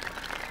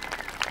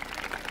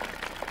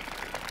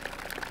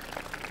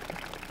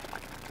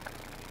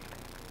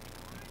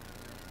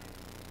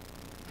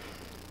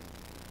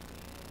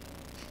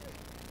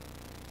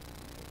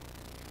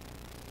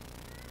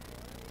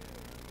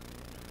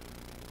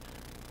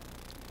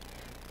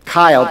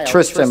 Kyle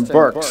Tristan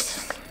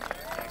Burks.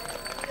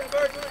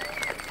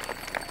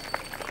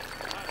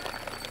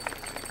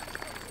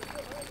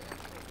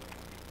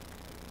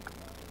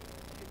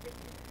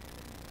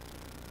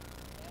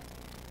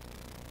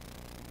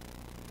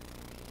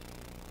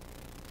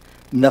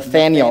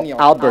 Nathaniel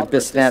Albert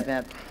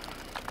Bisnet.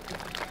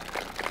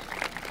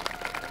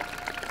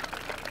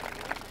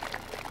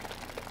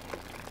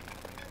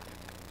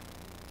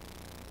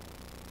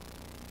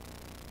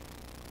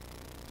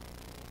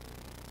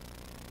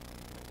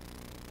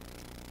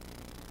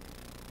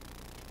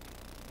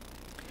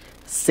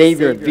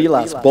 Xavier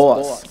Vilas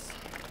Boas.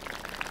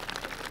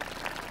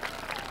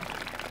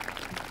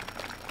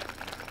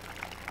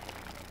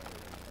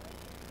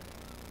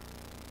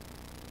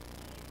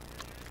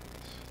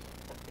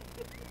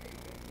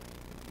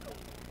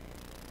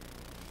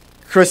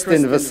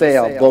 Kristen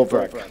Vasile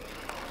Boberg.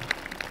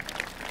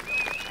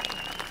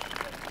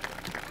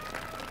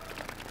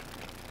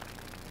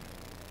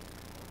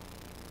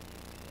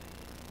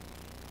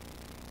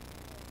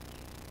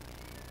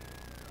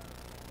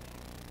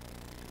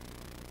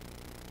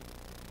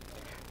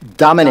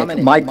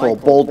 Dominic Michael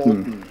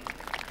Bolton.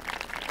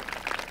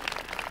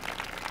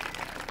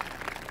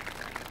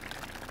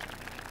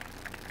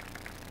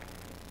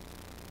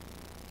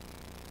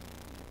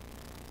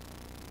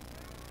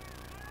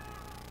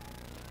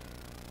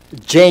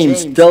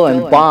 James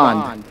Dylan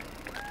Bond.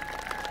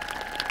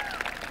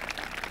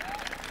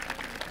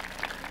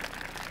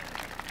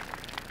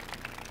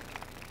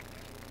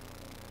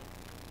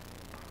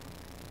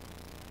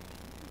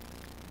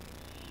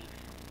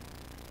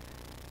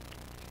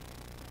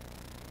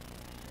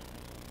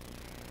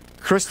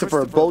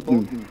 Christopher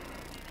Bowden.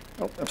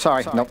 Oh, I'm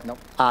sorry, no.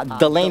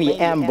 Delaney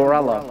M.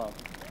 Borello.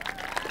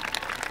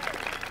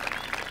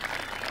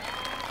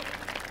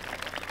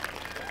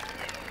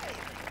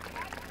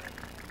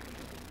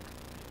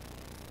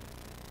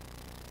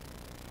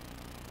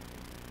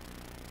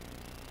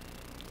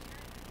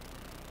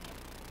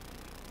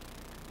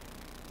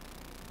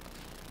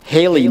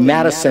 Haley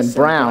Madison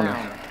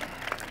Brown.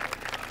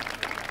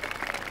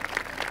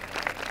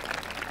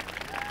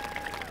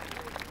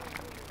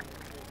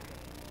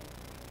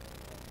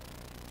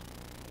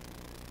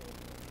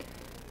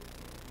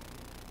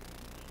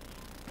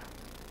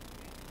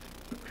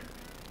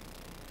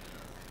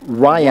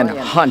 Ryan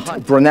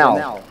Hunt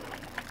Brunel.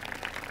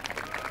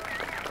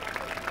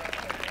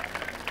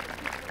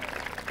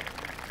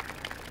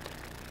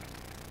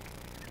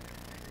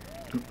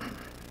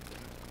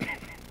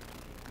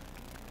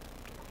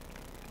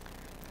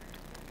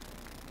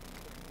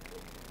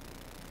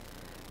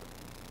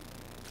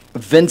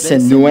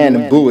 Vincent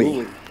Nguyen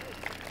Bowie.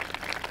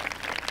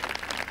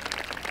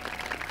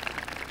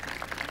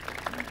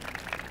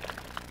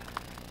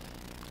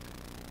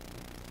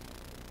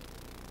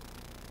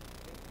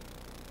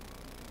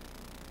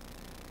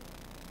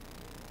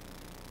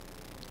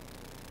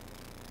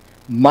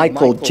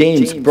 Michael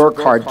James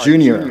Burkhardt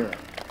Jr.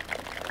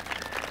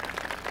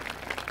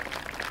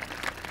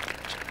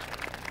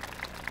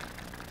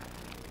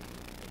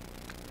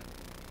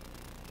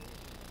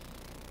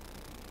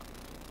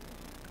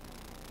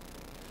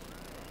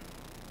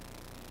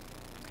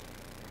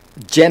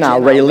 Jenna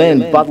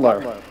Raylyn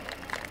Butler.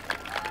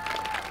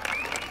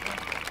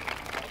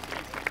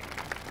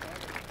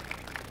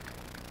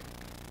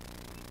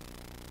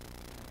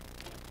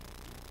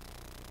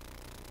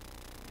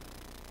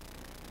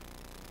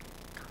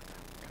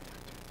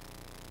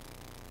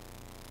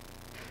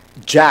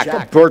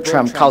 Jack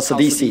Bertram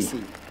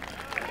Calzadisi.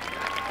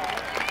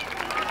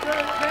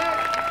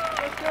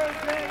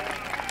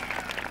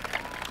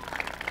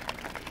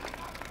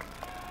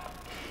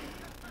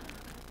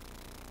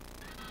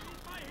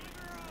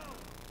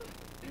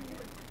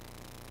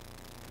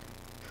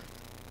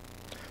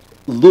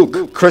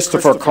 Luke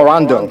Christopher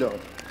Corando.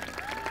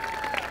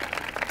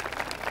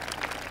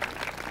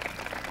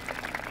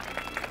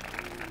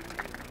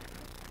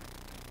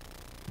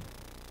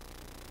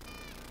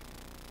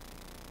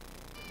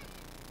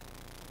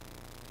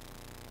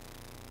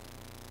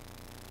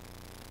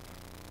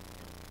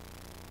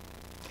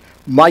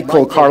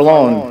 Michael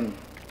Carlone.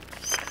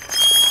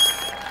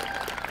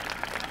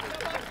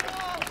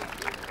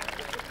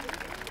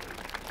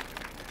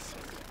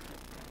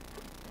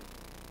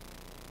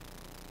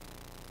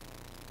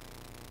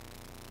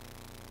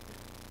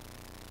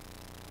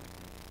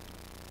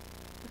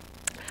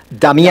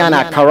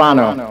 Damiana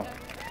Carano.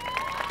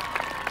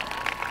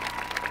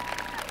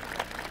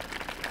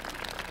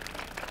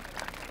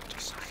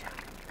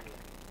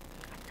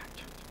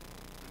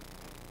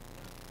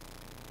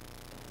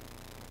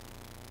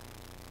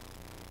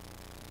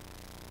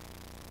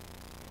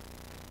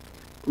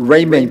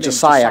 Raymond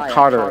Josiah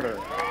Carter.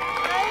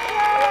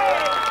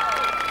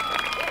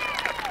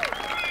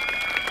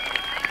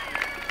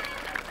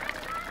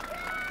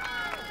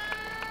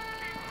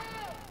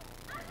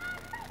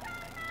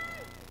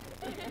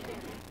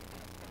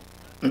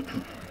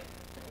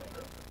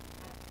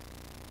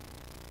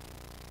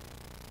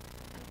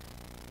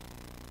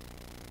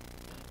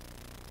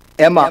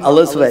 Emma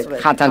Elizabeth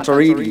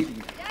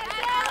Cantantoridi.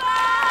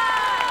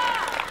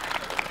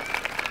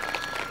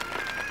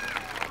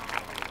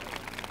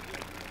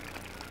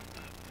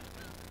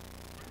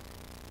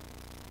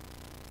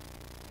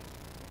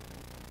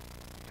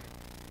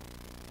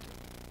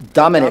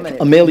 Dominic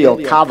Emilio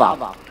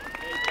Cava.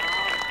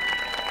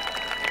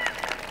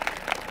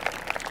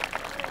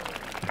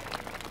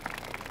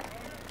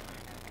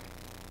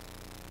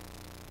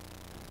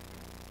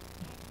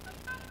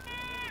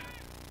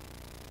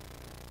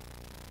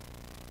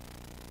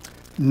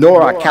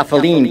 Nora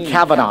Kathleen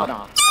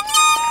Kavanaugh.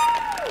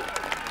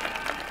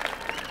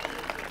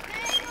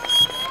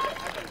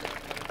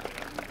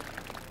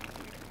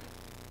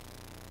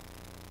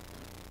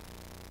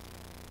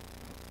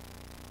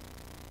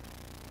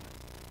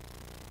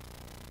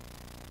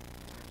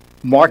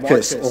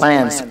 Marcus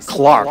Lance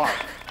Clark.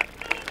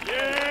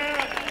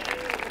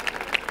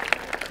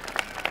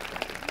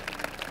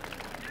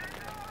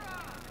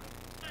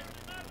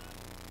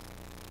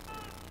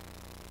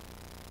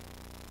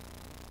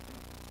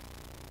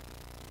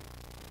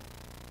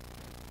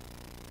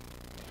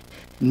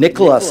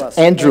 Nicholas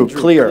Andrew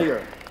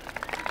Clear.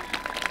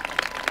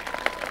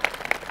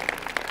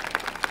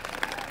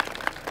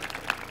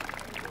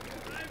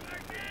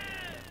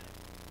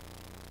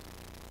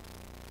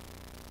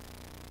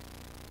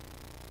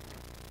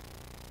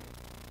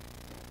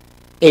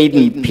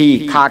 Aiden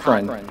P.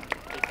 Cochran.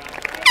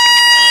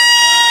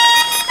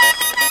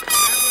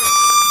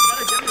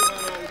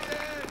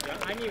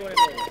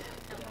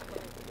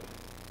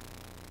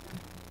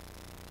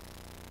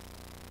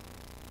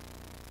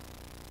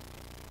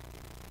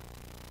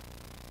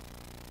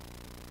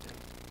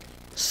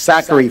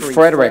 Zachary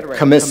Frederick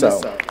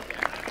Camiso.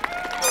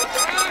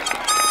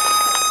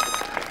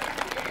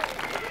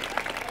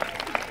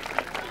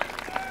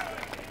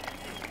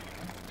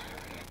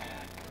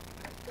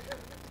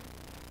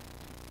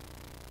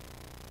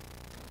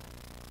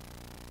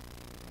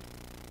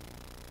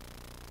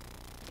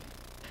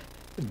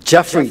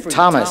 Jeffrey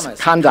Thomas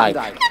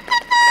Condike.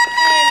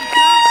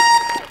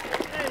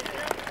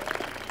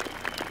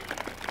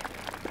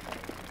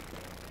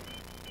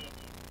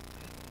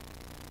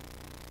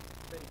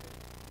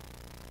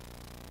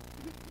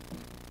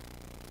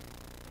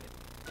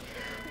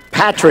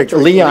 Patrick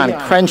Leon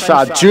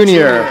Crenshaw,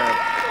 Jr.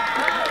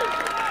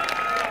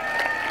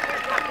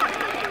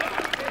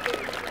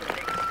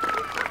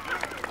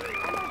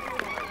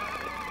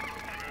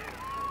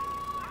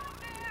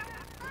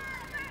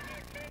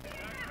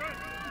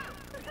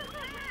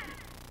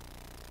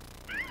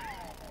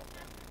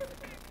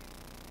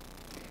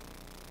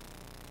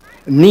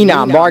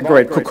 Nina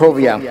Margaret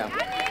Kukovia.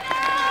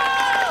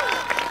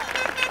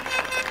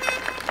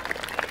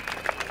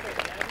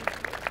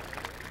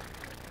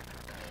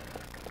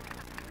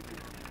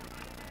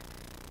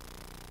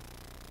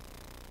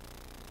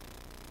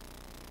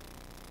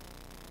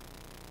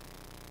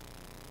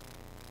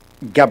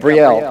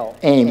 Gabrielle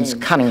Ames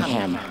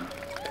Cunningham.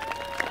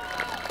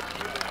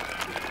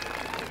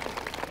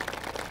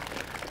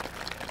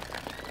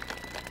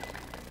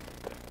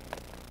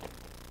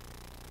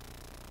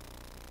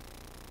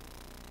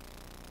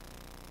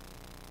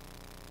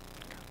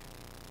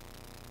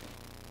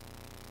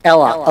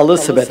 Ella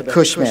Elizabeth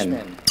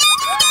Cushman.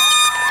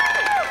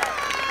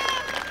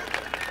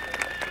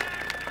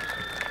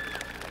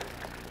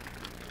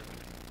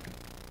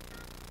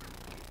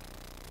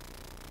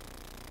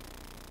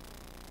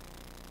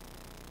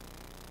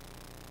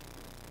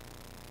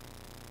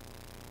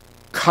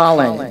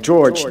 Colin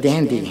George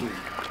Dandy.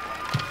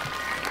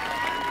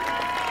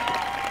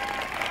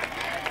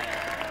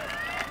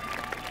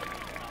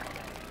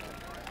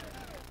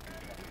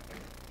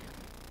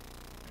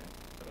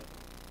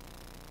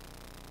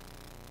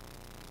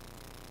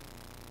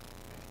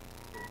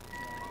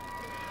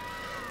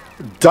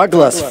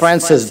 Douglas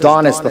Francis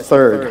Donis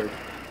III.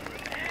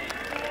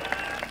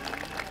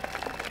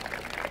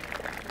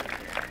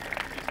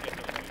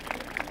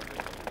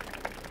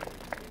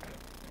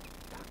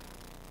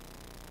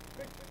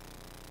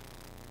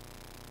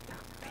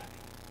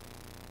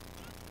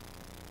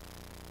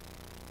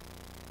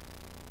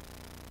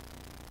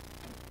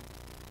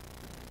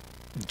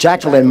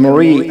 Jacqueline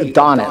Marie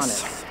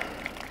Adonis.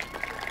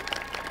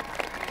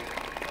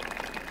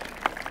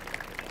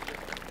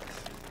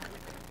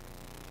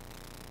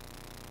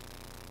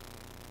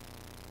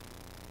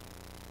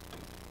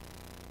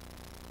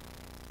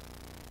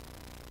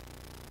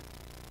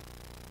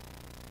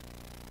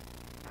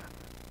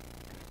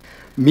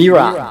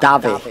 Mira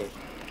Dave.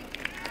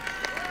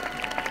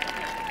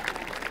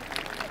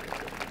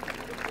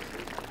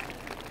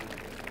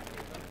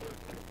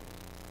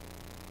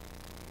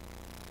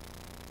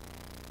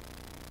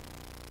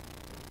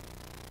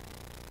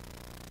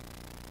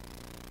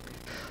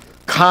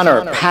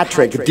 Connor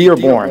Patrick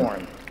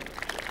Dearborn.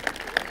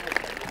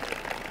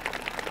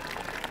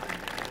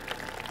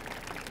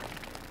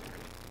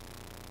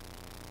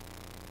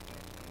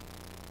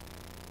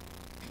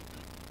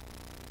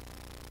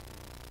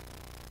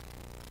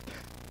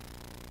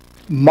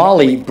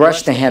 Molly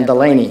Brushnahan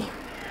Delaney.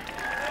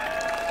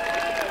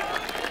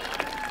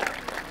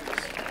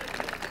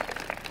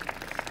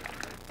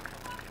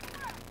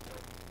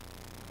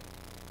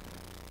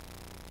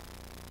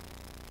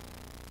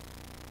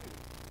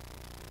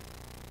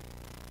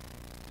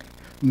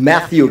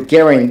 Matthew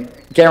Garin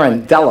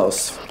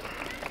Delos.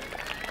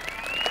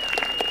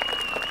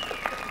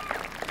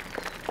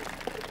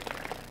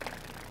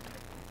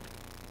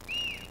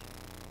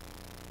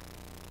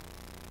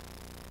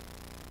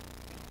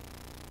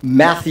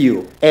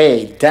 Matthew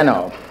A.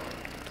 Deno.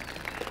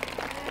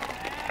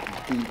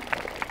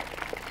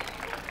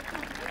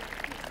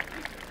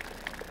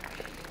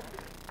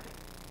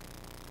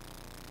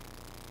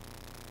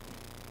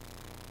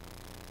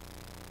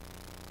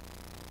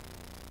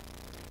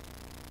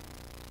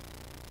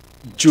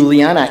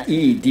 Juliana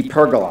E.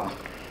 DiPergola.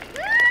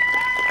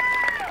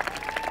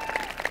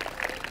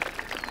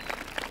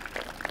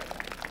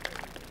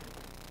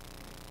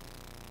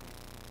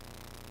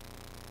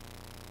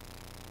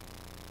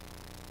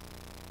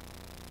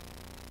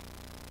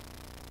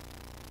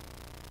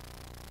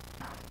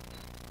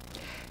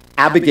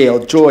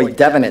 Abigail Joy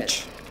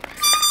Devanich.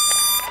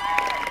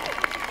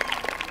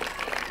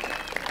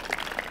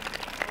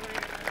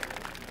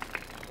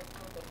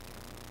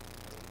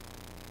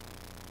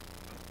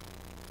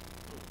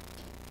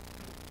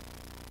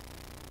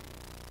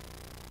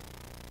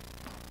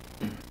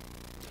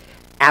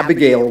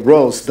 Abigail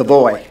Rose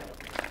Devoy.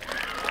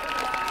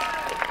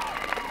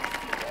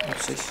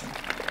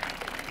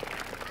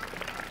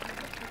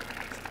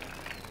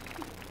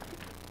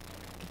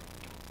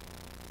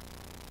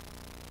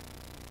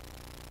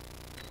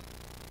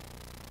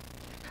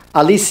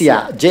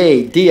 Alicia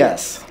J.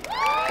 Diaz.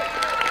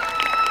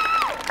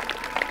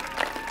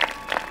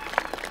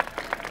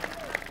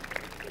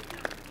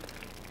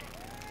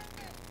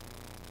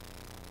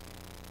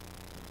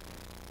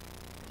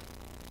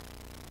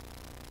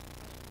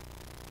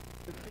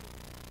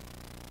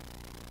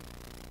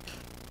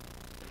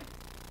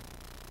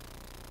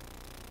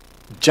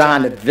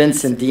 John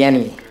Vincent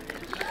Dieni.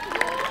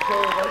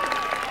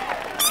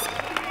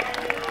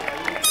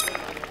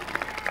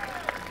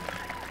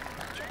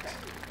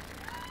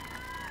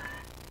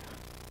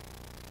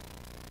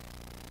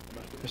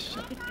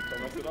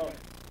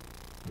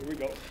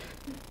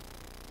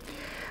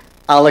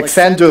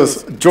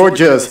 Alexandros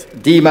Georgios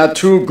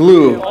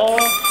Dimatroglou.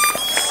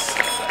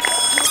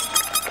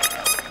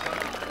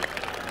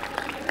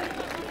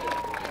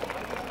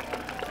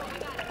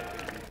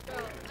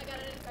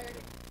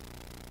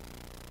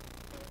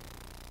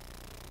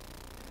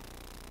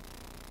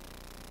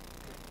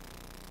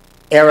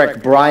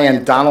 Eric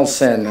Brian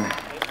Donaldson.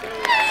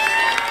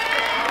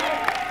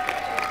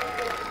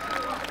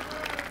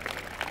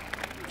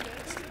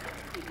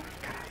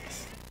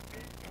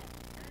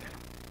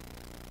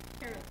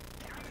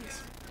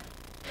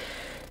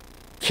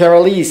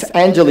 Carolise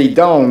Angeli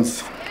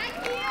Dones.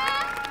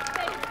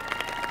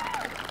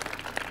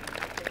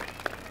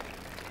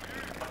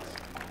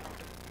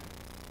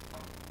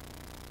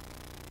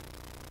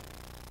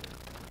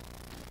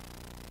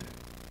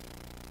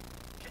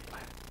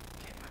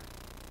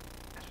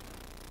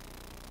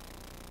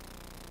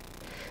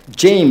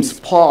 James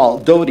Paul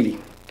Doty.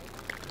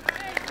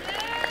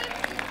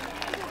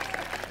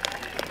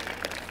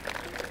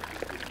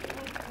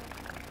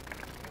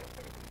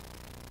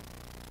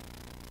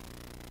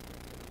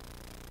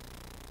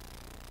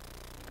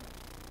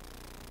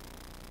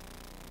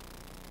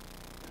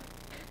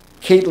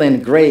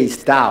 Caitlin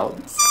Grace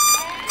Dowd.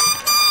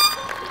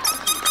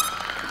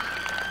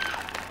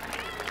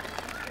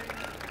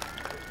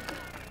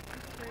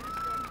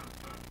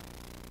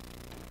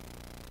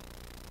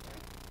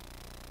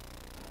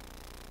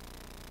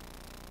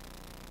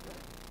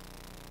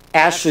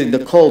 Ashley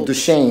Nicole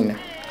Duchesne.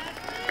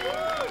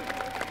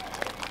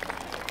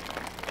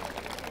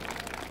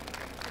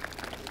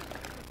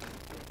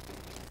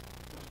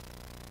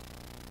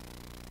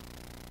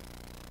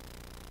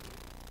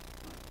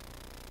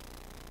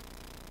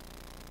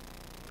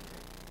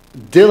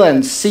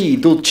 Dylan C.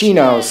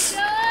 Dulcinos.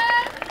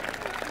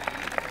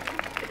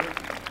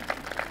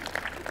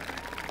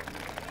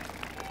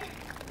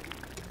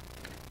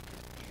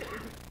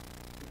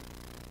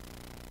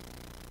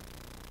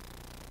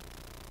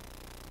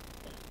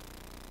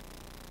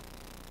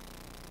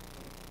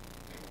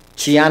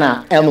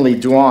 Chiana Emily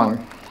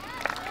Duong.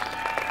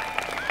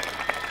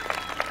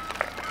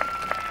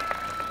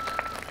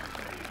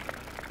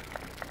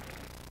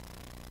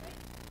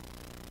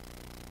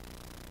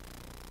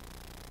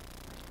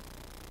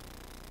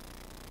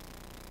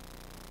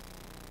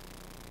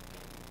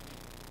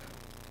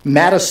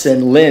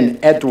 Madison Lynn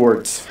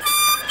Edwards.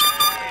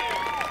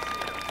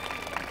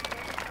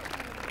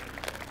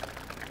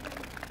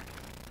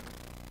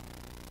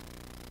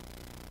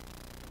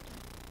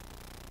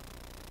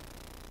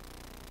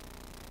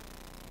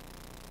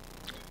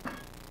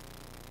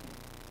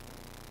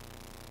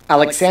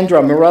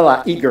 Alexandra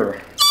Mirella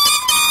Eager.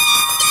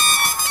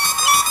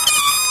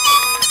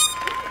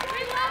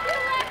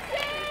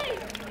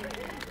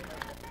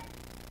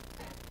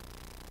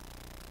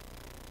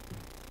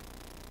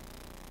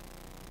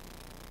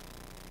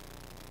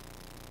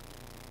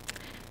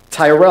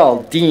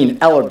 Tyrell Dean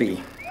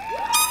Ellerby.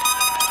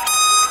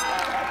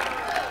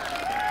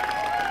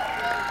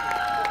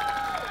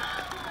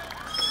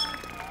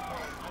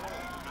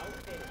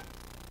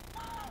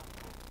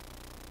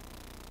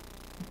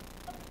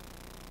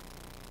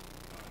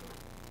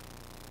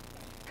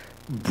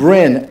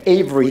 Bryn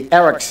Avery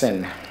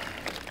Erickson.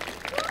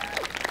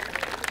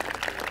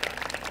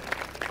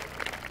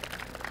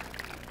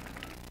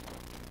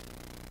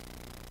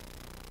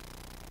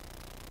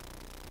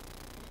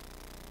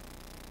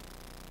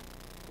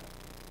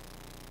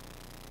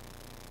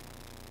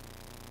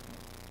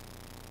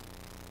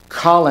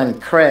 Colin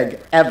Craig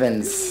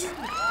Evans.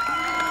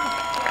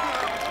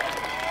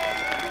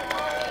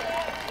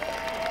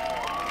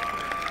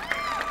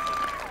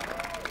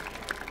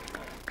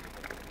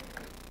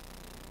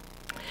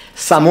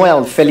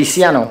 Samuel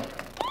Feliciano.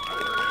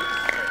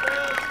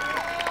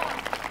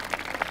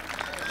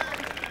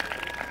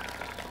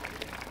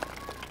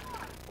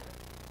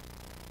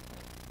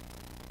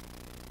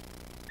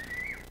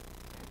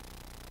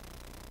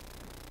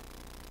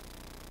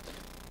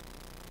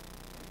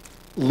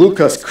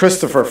 Lucas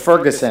Christopher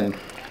Ferguson.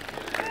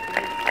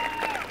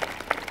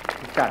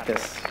 You've got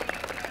this.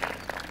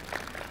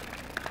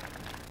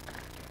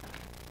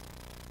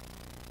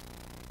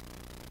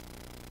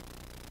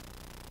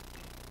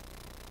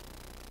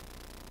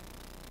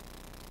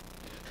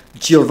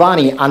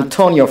 Giovanni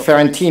Antonio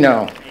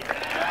Ferrantino.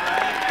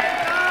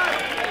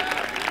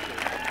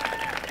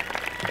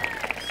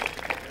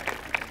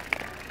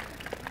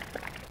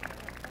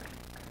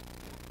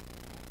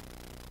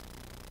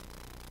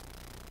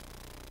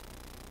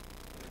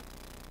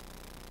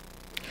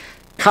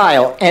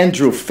 Kyle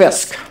Andrew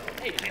Fisk.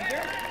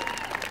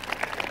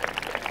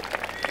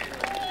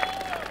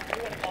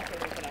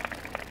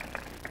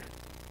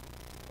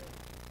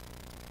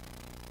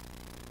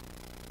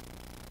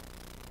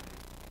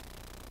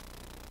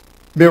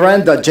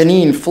 Miranda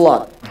Janine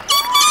Flood.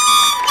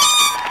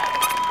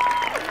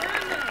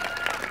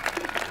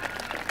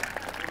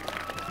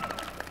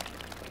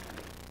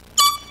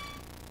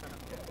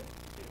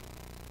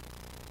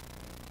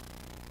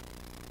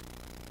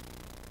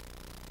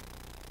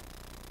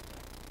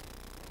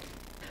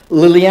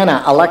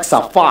 Liliana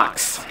Alexa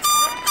Fox.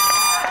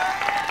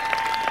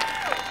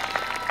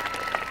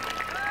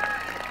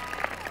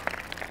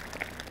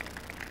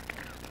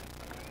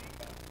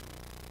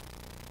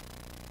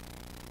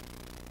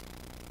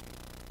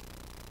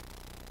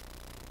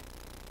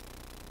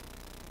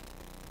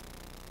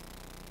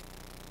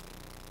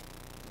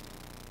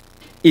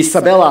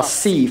 Isabella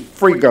C.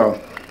 Frigo.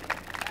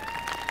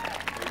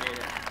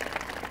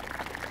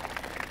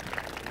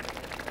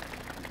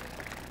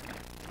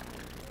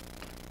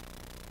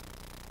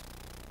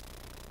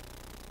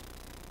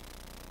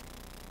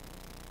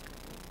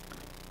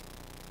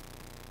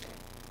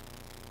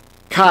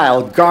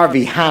 Kyle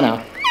Garvey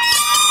Hanna.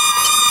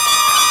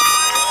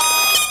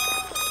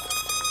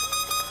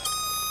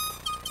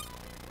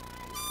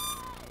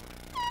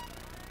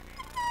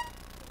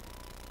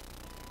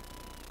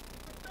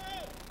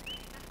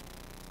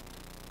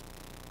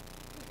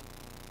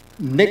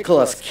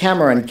 Nicholas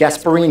Cameron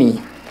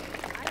Gasparini.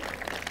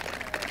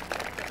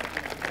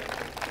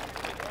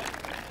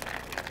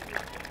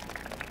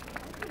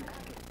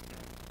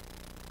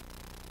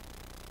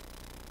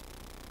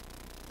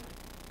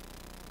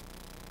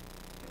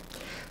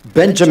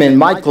 Benjamin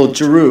Michael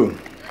Giroux.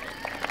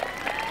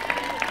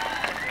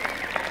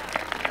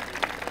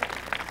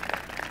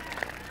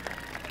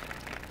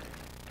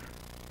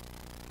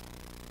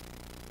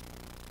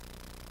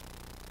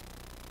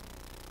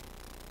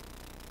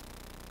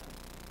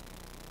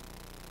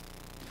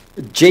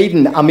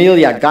 Jaden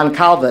Amelia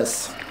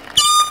Goncalves.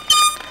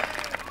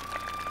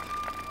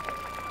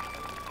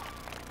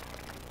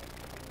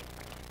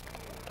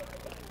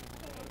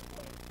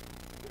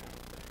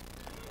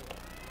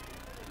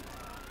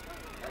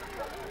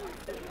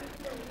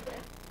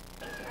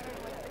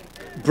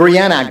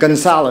 Brianna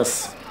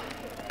Gonzalez.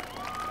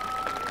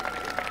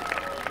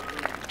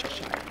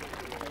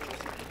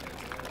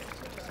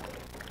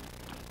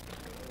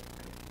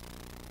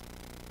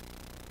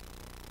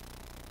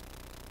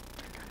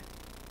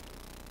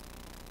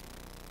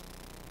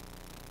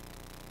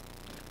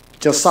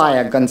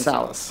 Josiah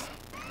Gonzalez.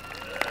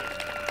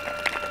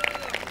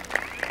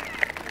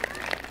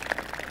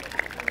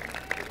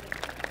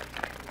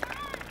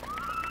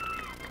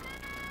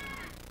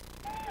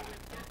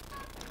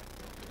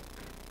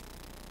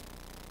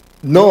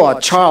 Noah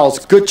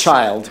Charles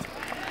Goodchild.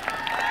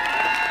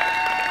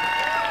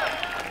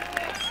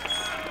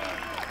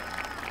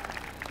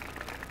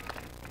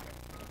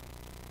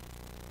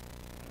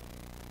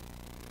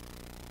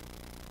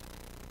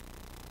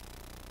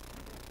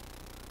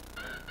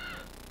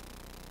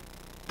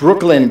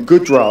 Brooklyn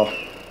Goodrow.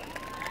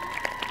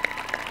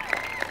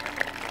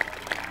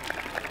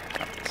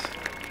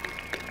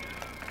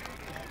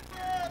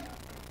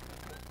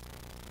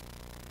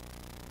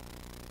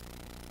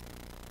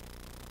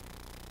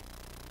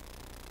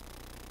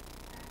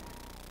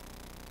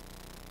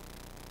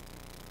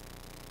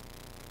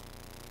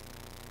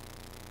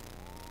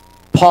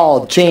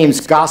 Paul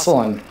James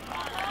Gosselin.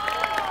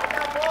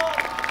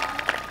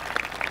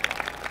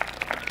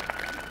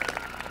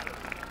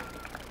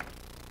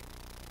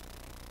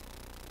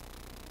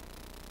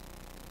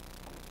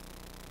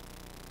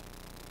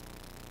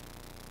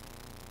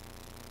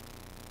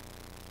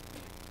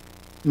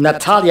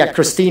 Natalia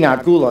Christina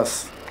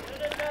Gulas.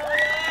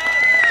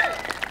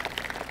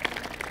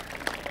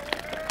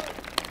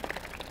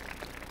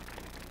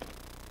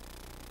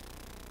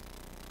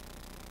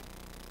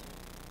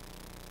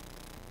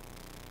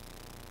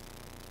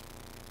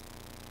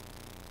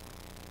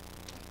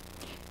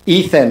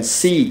 Ethan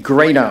C.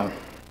 Grano.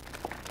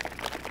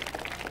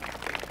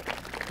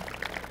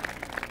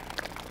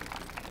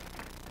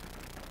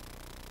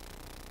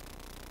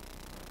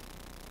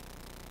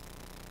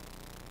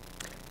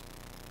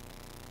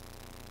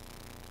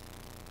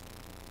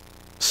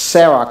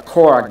 Sarah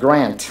Cora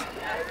Grant.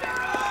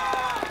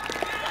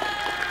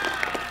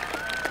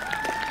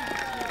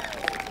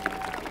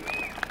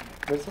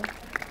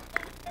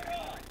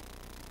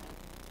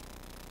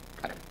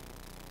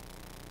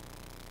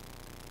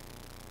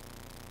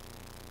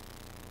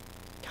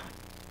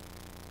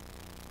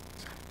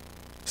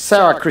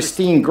 Sarah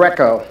Christine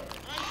Greco.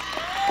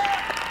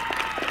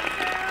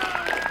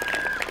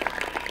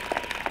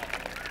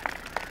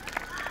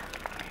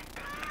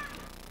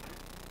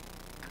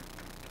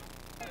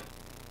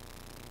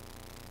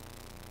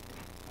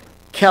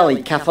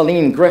 Kelly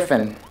Kathleen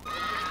Griffin.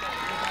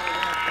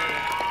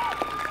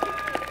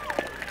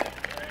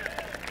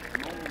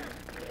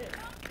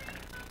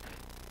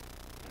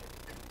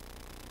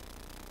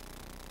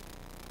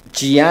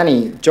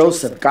 Gianni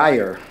Joseph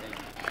Geyer.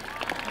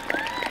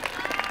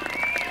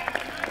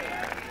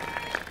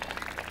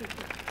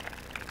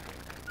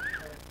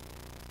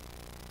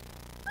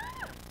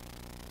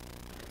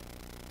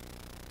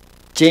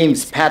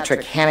 James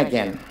Patrick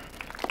Hannigan.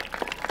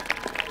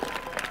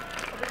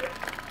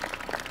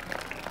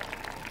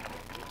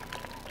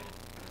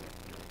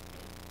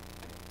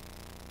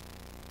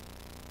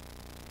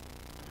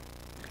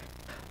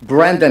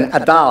 Brandon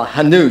Adal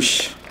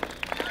Hanush.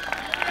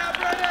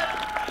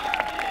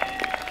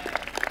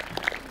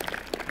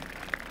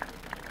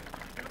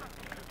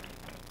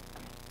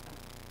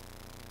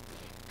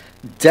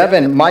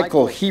 Devin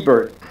Michael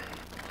Hebert.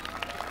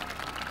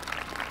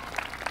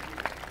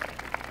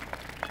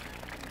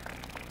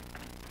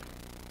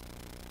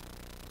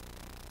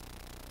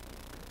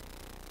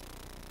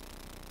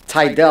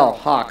 Tydell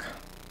Hawk.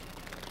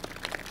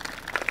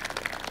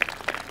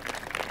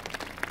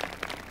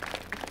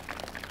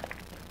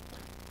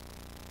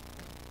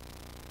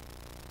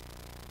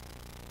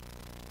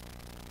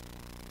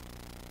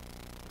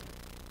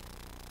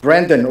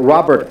 Brandon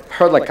Robert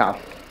Herlica.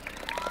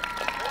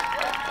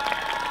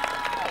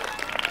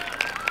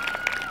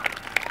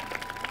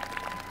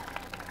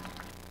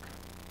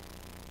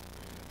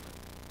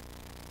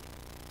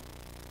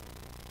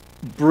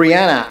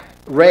 Brianna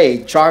Ray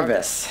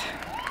Jarvis.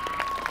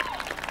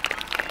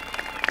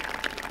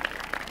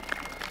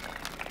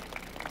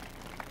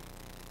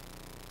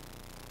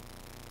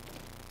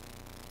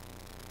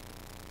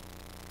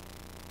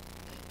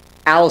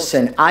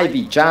 Allison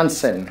Ivy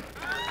Johnson.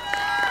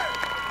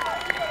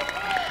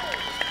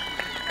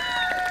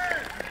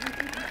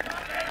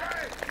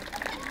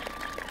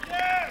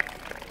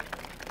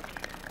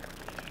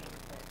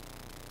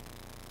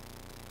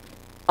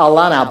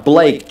 Alana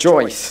Blake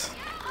Joyce.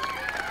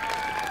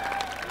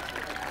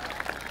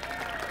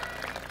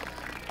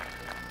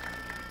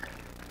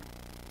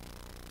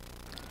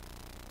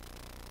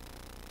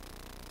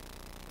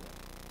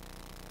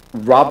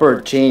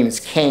 Robert James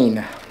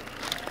Kane.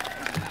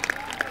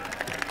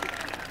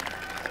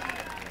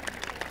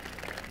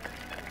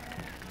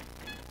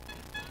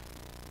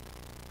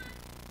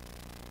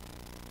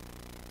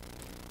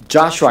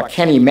 Joshua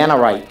Kenny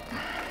Manawright.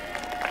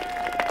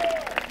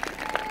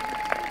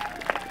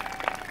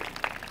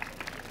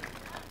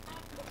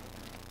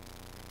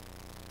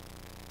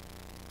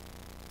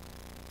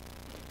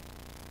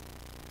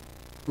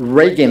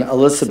 Reagan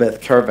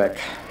Elizabeth Kervick.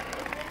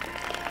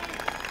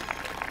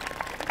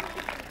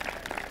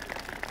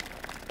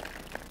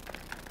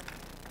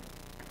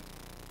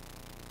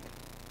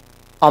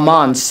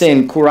 Aman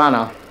Sin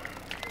Kurana.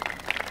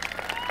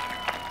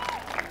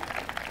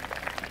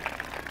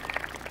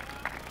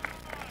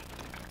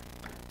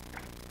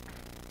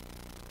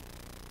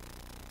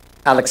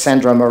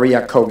 Alexandra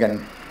Maria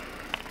Kogan.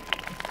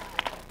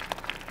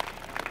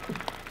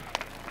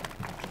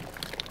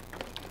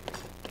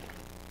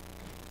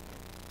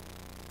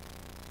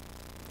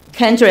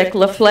 Kendrick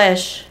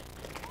LaFleche.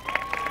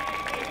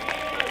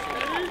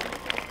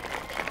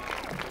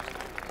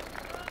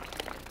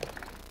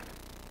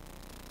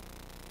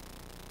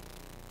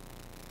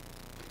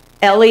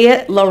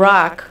 Elliot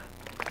LaRock.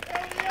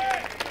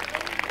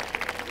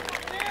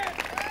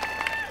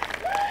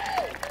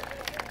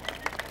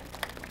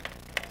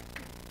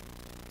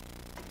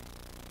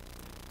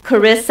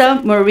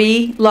 Carissa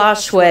Marie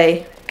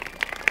Lashway.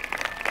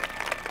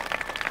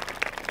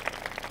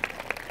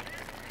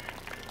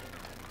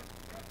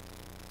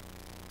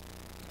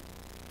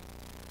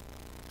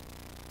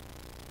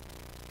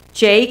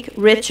 Jake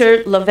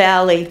Richard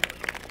LaValle.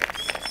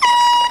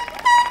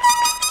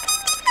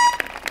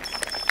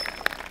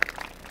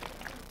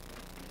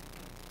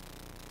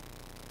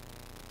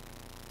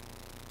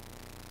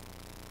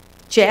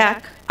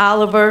 Jack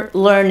Oliver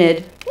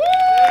Learned.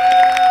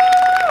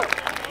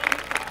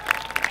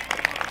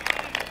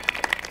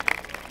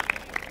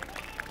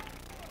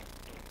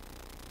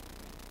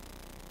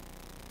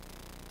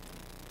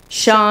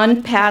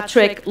 Sean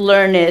Patrick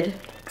Learned.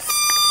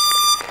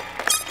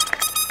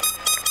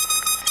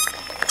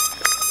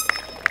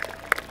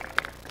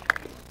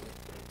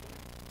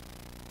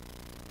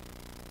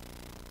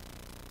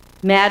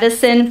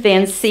 Madison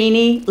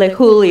Vancini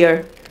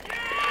LeHoulier.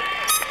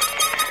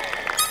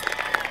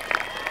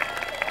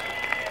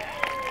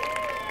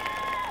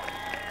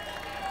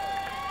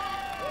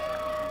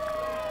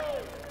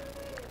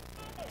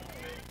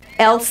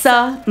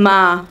 Elsa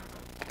Ma.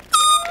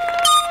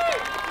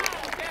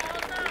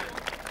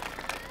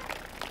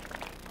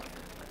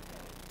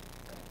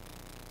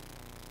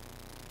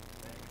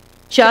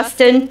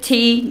 Justin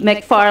T.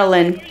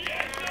 McFarland.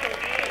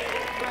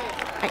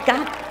 I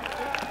got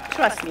it.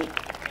 Trust me.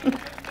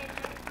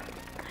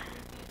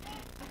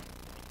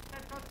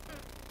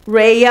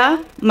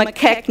 Rhea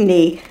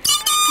McKechnie.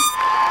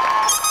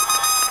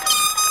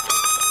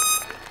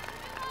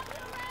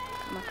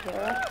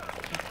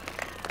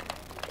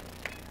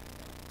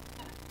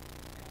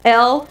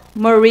 L.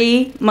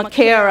 Marie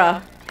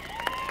Macara.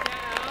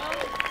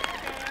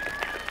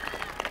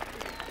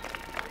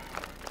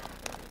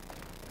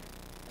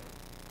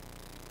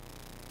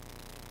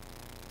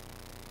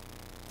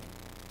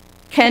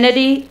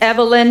 Kennedy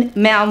Evelyn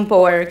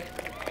Malmborg.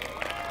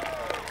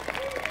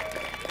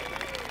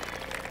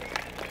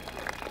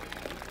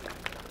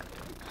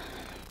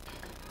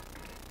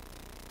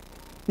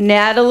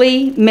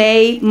 Natalie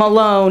Mae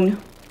Malone.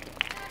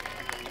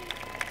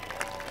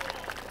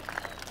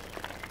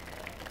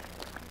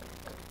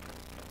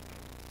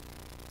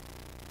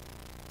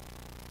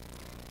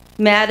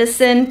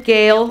 Madison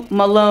Gail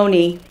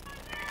Maloney.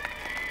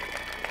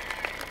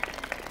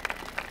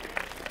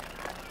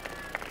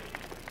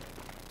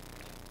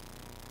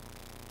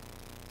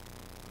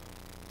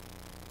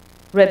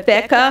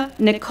 Rebecca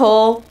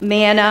Nicole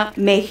Manna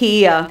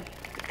Mejia.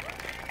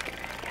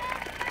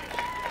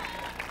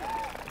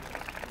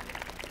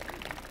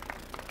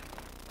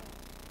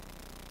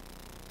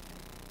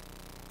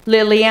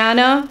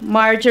 Liliana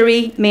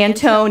Marjorie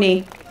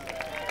Mantoni.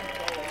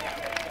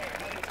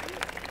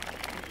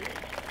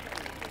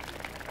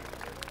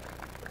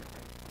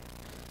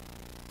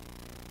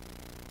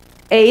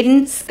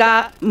 Aiden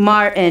Scott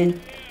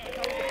Martin.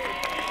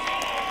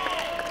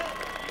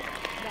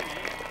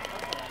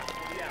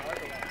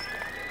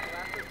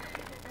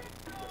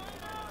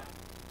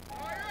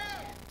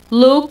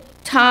 Luke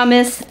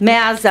Thomas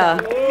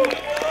Mazza.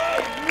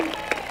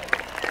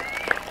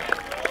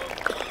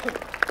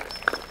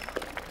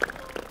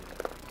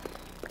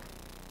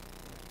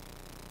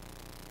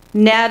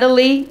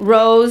 Natalie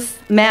Rose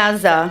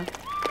Mazza.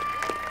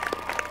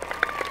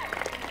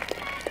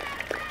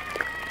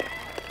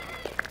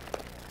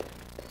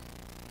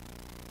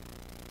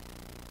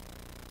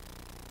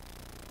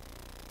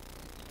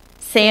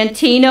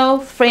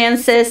 Santino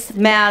Francis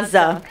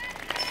Mazza.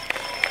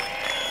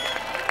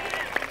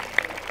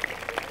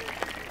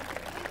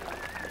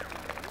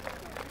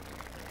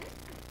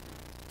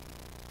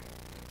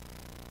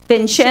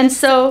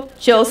 Vincenzo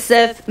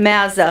Joseph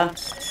Mazza.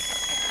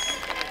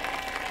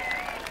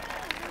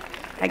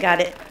 I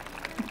got it.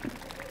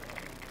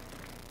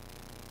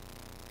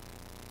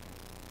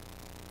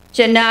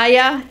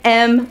 Janaya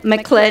M.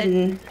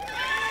 McClendon.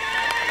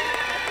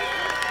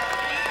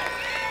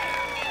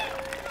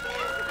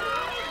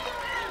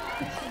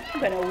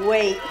 I'm gonna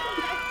wait.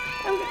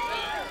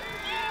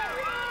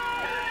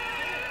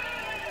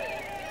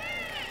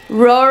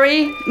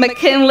 Rory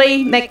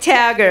McKinley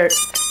McTaggart.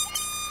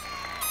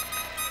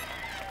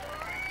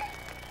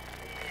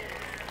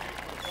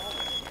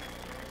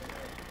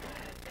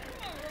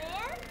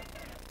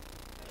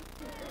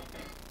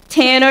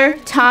 Tanner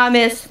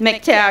Thomas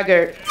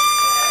McTaggart.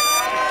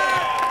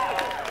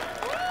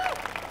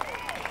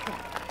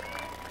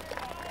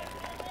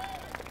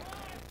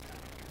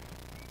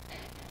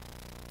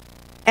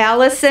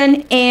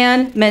 Allison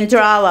Ann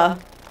Mandrala.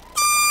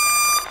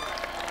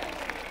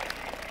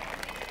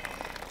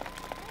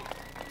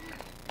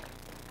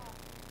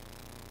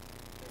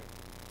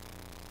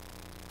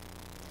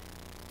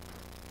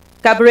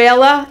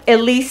 Gabriela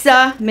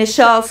Elisa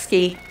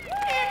Michalski.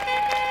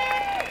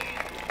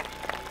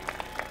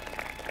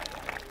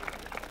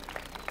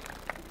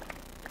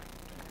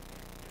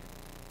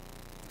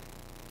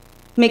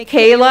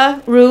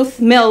 Michaela Ruth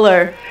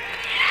Miller.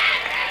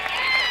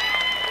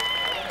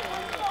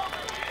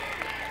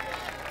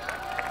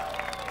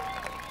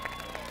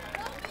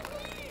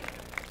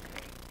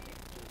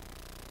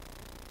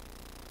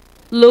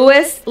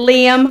 Louis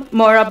Liam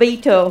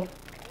Morabito.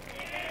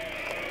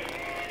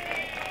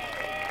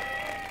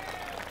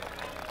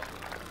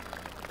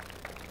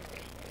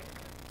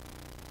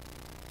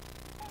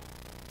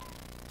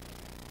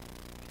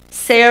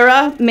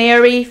 Sarah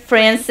Mary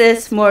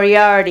Frances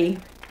Moriarty.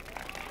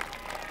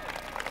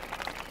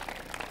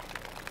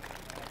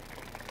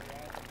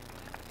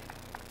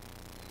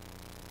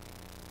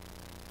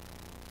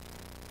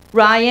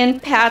 Ryan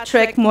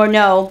Patrick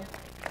Morneau.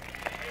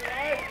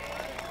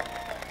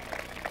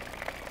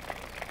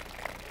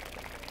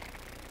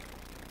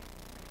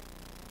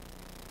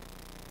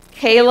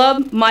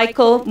 Caleb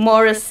Michael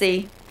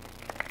Morrissey.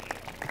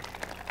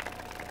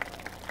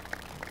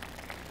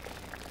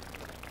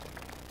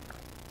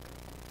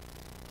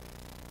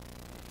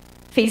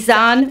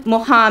 Fizan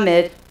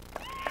Mohammed.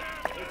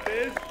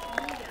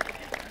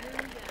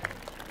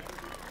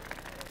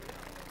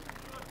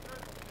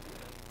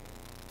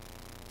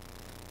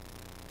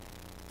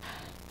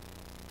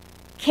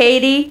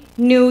 Katie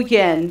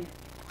Nguyen.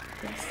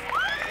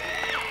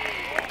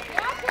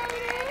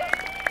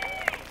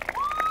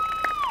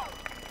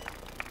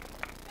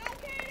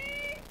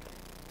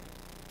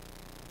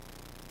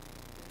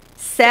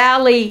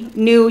 Sally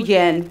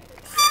Nguyen.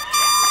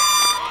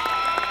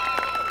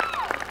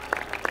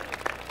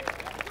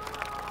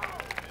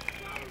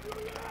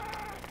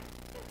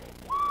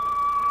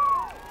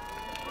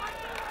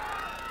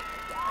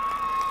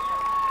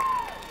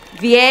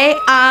 Vie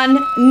An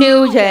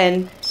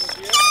Nguyen.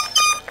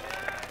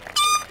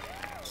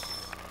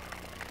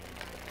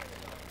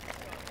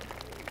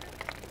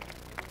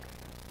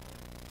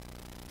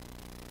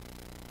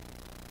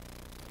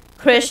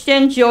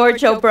 Christian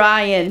George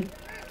O'Brien.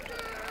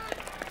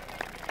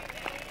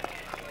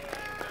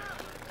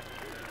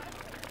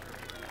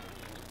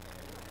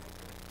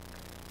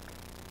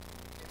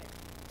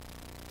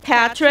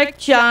 Patrick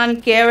John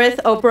Gareth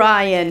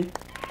O'Brien.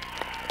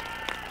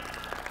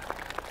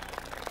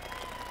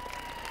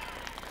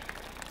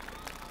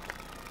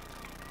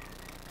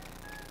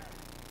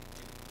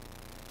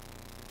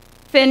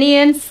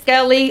 Finian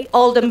Skelly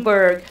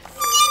Oldenburg.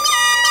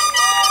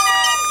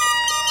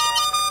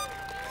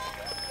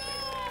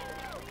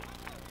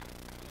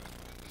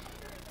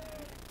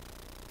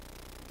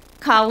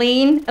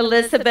 Colleen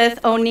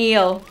Elizabeth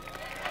O'Neill.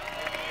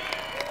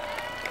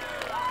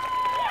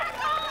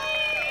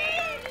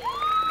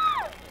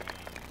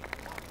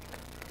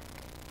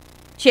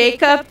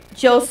 Jacob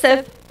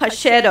Joseph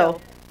Pacheco.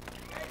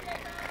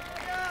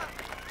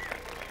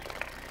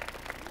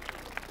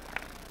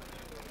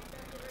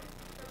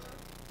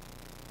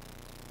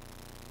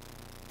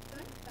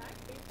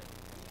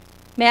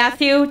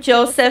 Matthew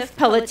Joseph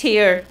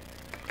Pelletier.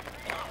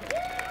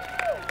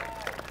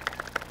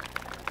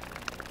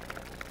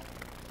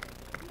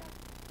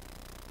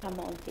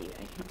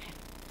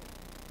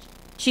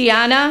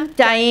 Gianna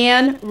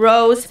Diane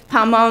Rose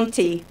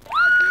Pamonti.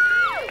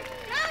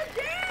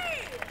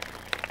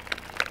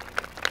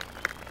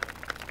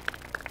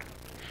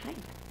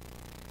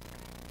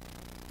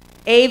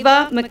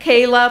 Ava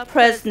Michaela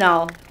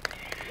Presnell.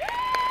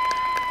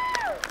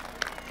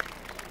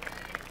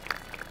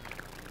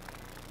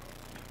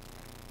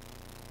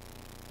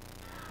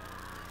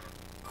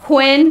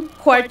 Quinn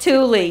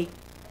Quartuli.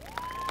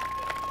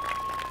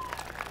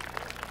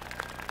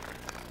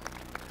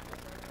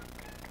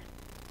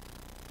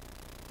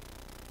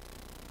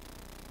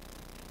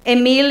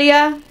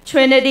 Emilia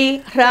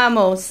Trinity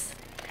Ramos.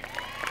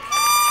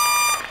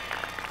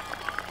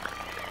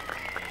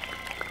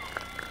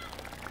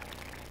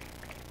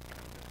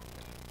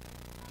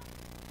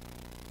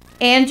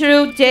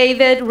 Andrew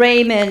David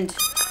Raymond.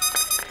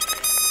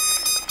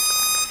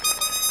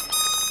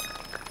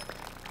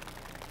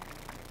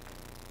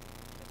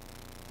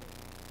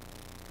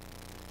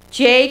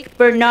 Jake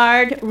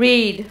Bernard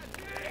Reed.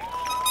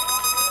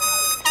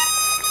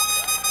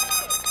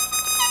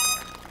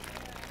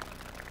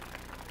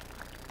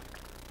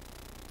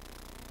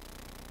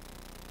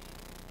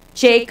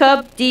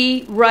 Jacob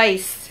D.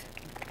 Rice.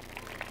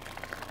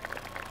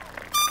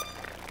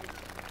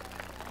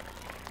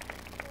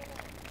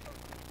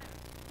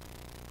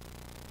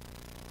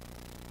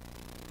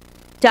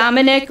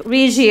 Dominic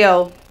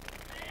Reggio.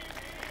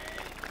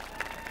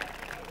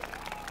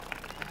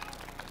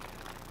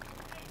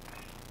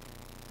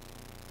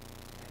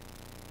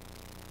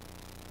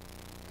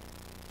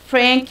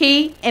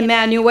 Frankie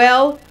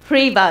Emmanuel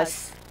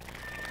Rivas.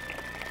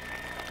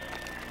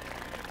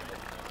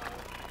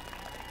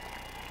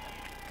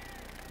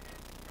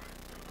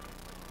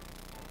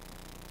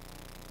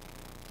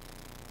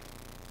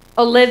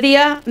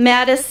 Olivia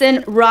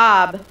Madison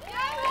Robb.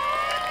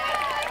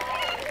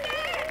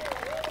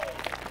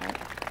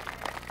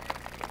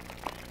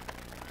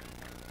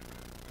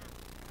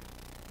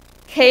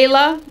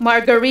 Kayla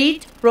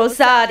Marguerite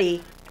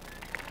Rosati.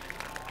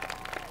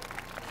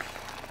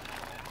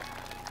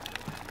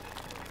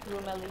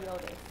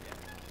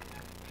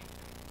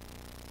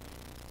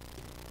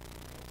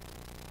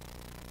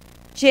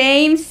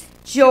 James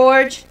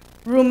George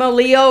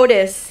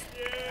Rumeliotis.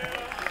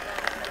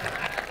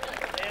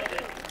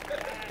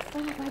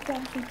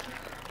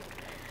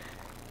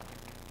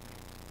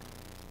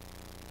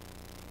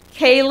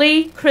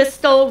 Kaylee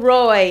Crystal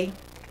Roy.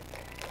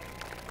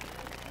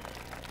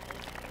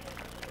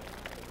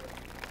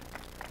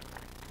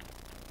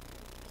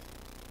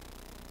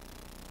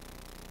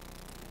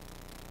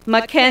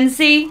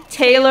 Mackenzie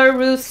Taylor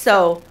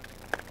Russo.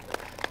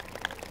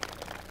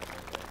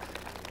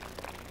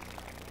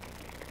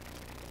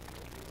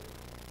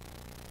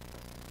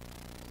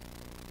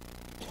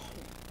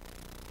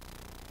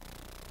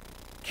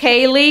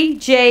 Kaylee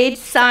Jade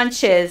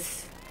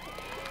Sanchez.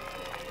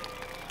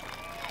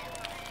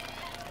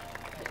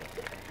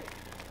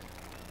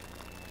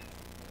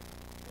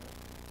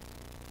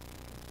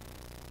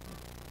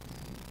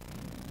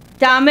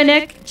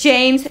 Dominic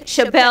James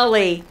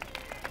Shabelli.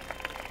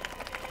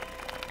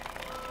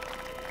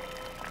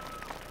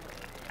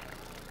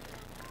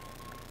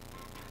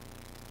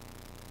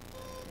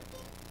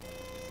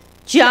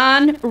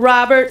 John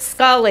Robert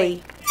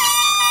Scully.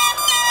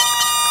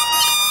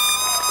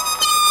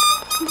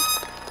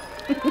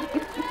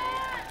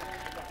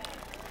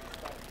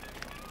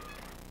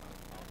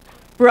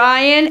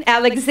 Brian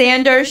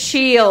Alexander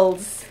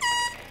Shields.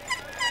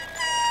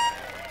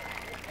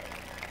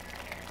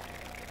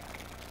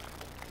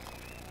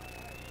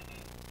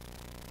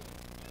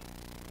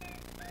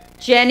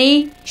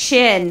 Jenny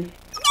Shin.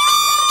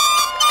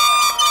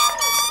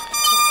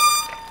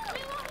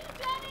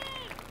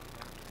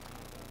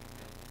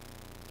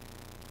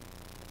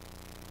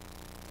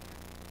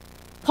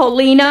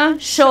 Paulina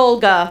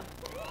Sholga.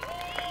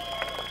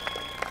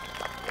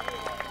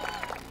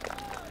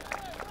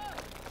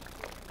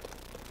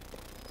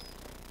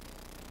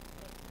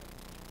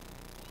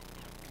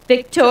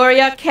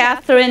 Victoria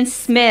Catherine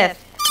Smith.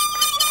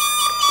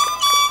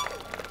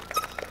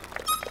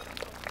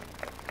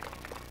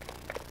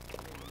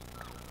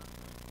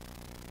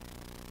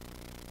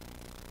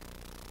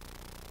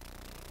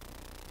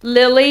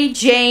 Lily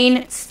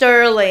Jane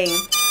Sterling.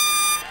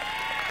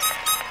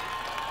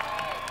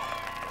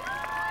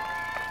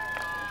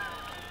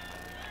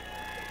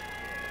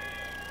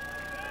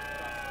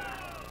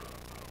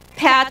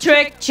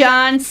 Patrick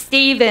John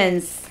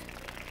Stevens.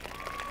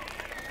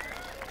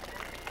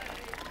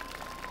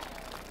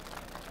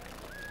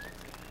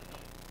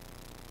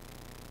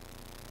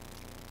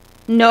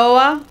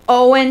 Noah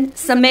Owen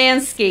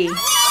Samansky.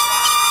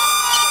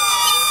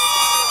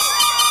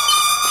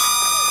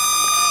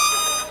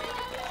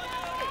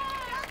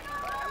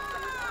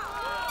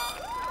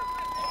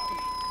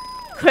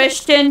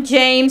 Christian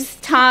James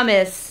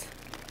Thomas.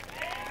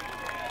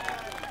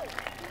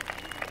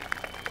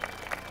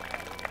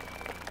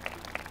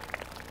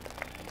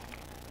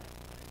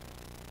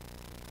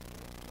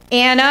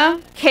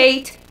 Anna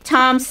Kate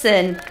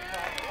Thompson.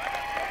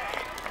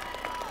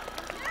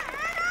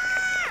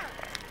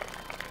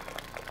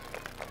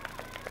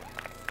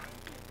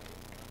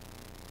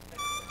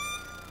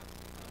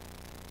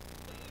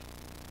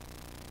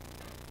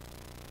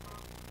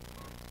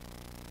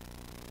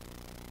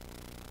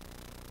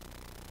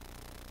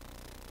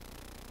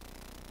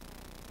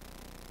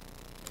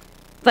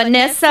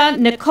 Vanessa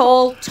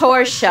Nicole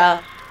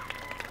Torsha.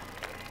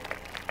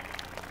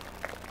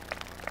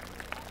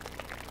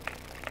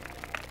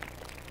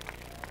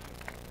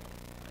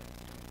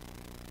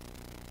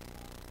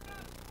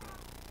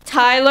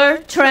 Tyler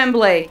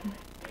Tremblay.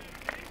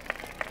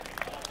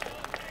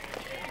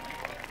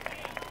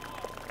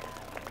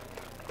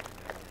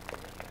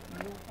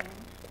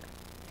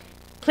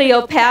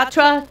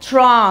 Cleopatra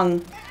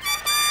Trong.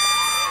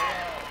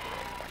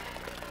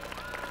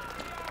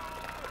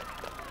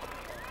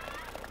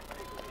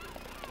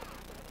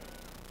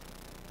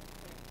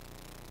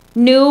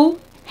 Nu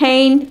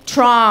Hain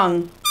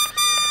Trong.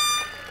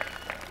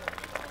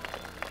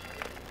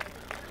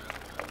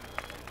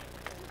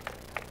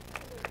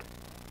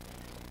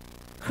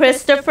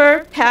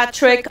 Christopher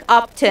Patrick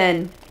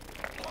Upton.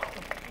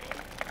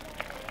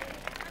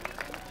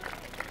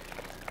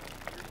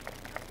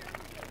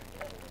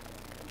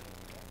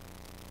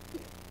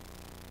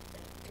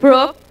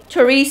 Brooke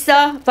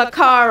Teresa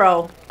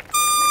Vaccaro.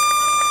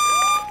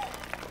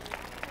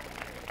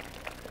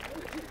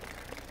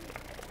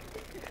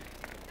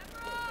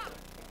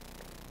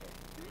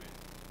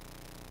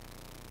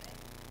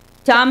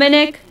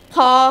 Dominic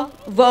Paul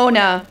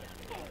Vona.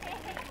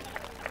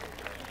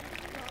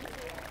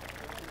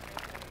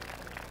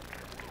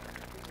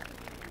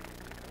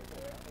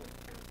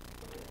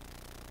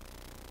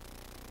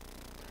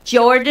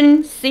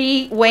 Jordan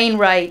C.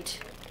 Wainwright.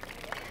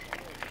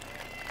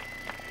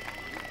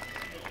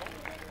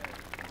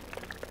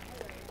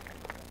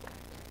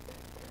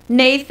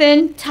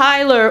 Nathan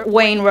Tyler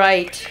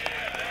Wainwright.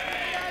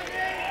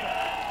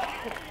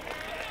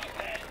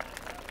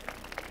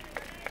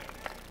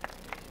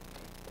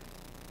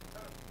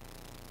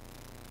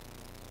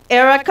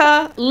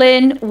 Erica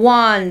Lynn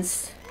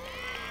Wands.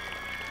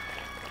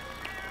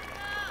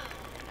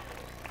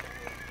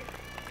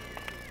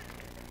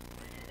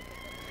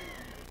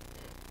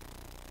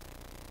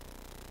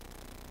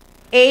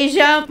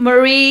 Asia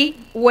Marie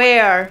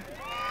Ware.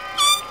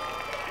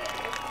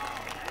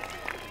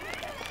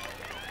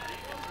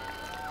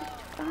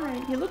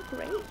 Fine, you look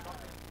great.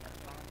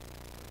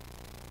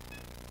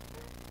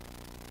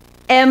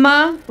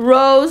 Emma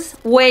Rose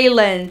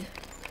Wayland.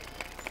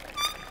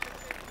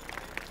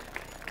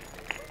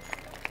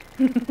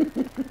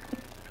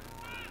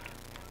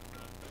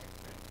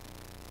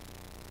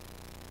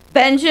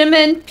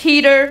 Benjamin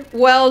Peter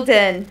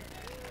Weldon.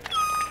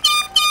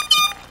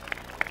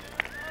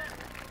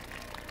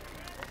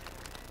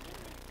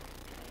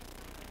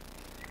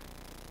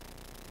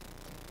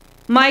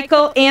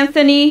 Michael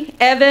Anthony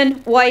Evan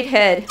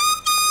Whitehead.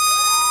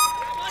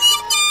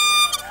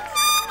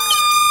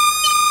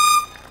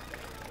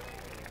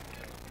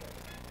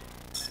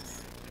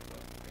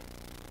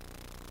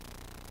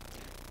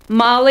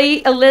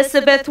 Molly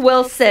Elizabeth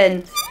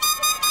Wilson.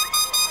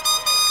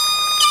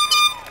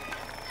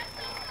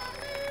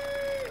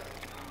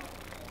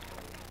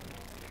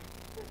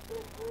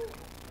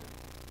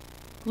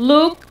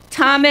 Luke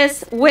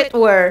Thomas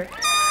Whitwer.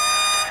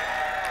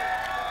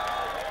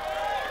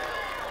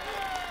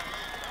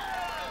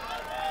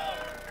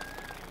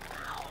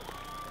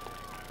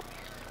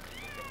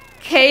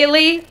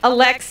 Kaylee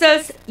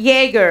Alexis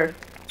Yeager.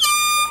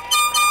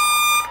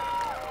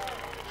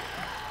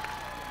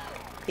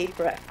 Deep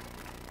breath.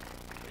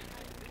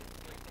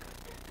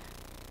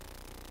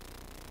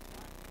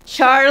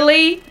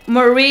 Charlie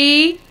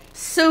Marie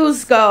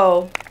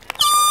Susgo.